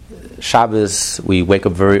 Shabbos, we wake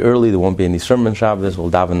up very early. There won't be any sermon Shabbos.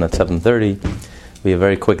 We'll daven at 7:30. We have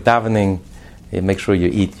very quick davening. You make sure you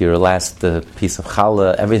eat your last piece of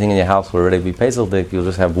challah. Everything in your house will already be Pesach. You'll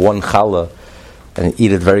just have one challah and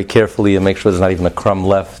eat it very carefully and make sure there's not even a crumb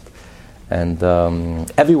left. And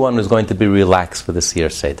everyone is going to be relaxed for this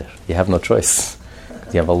year's Seder. You have no choice.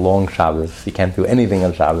 You have a long Shabbos. You can't do anything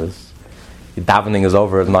on Shabbos. Your davening is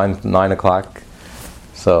over at 9 o'clock.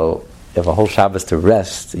 So you have a whole Shabbos to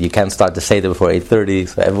rest. You can't start the Seder before 8:30.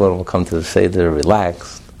 So everyone will come to the Seder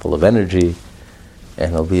relaxed, full of energy.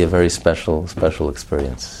 And it'll be a very special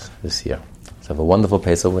experience this year. So have a wonderful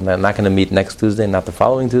Pesach. We're not going to meet next Tuesday, not the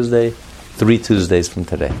following Tuesday. 3 Tuesdays from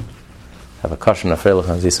today. Have a kosher nafreilach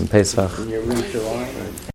and zis and Pesach.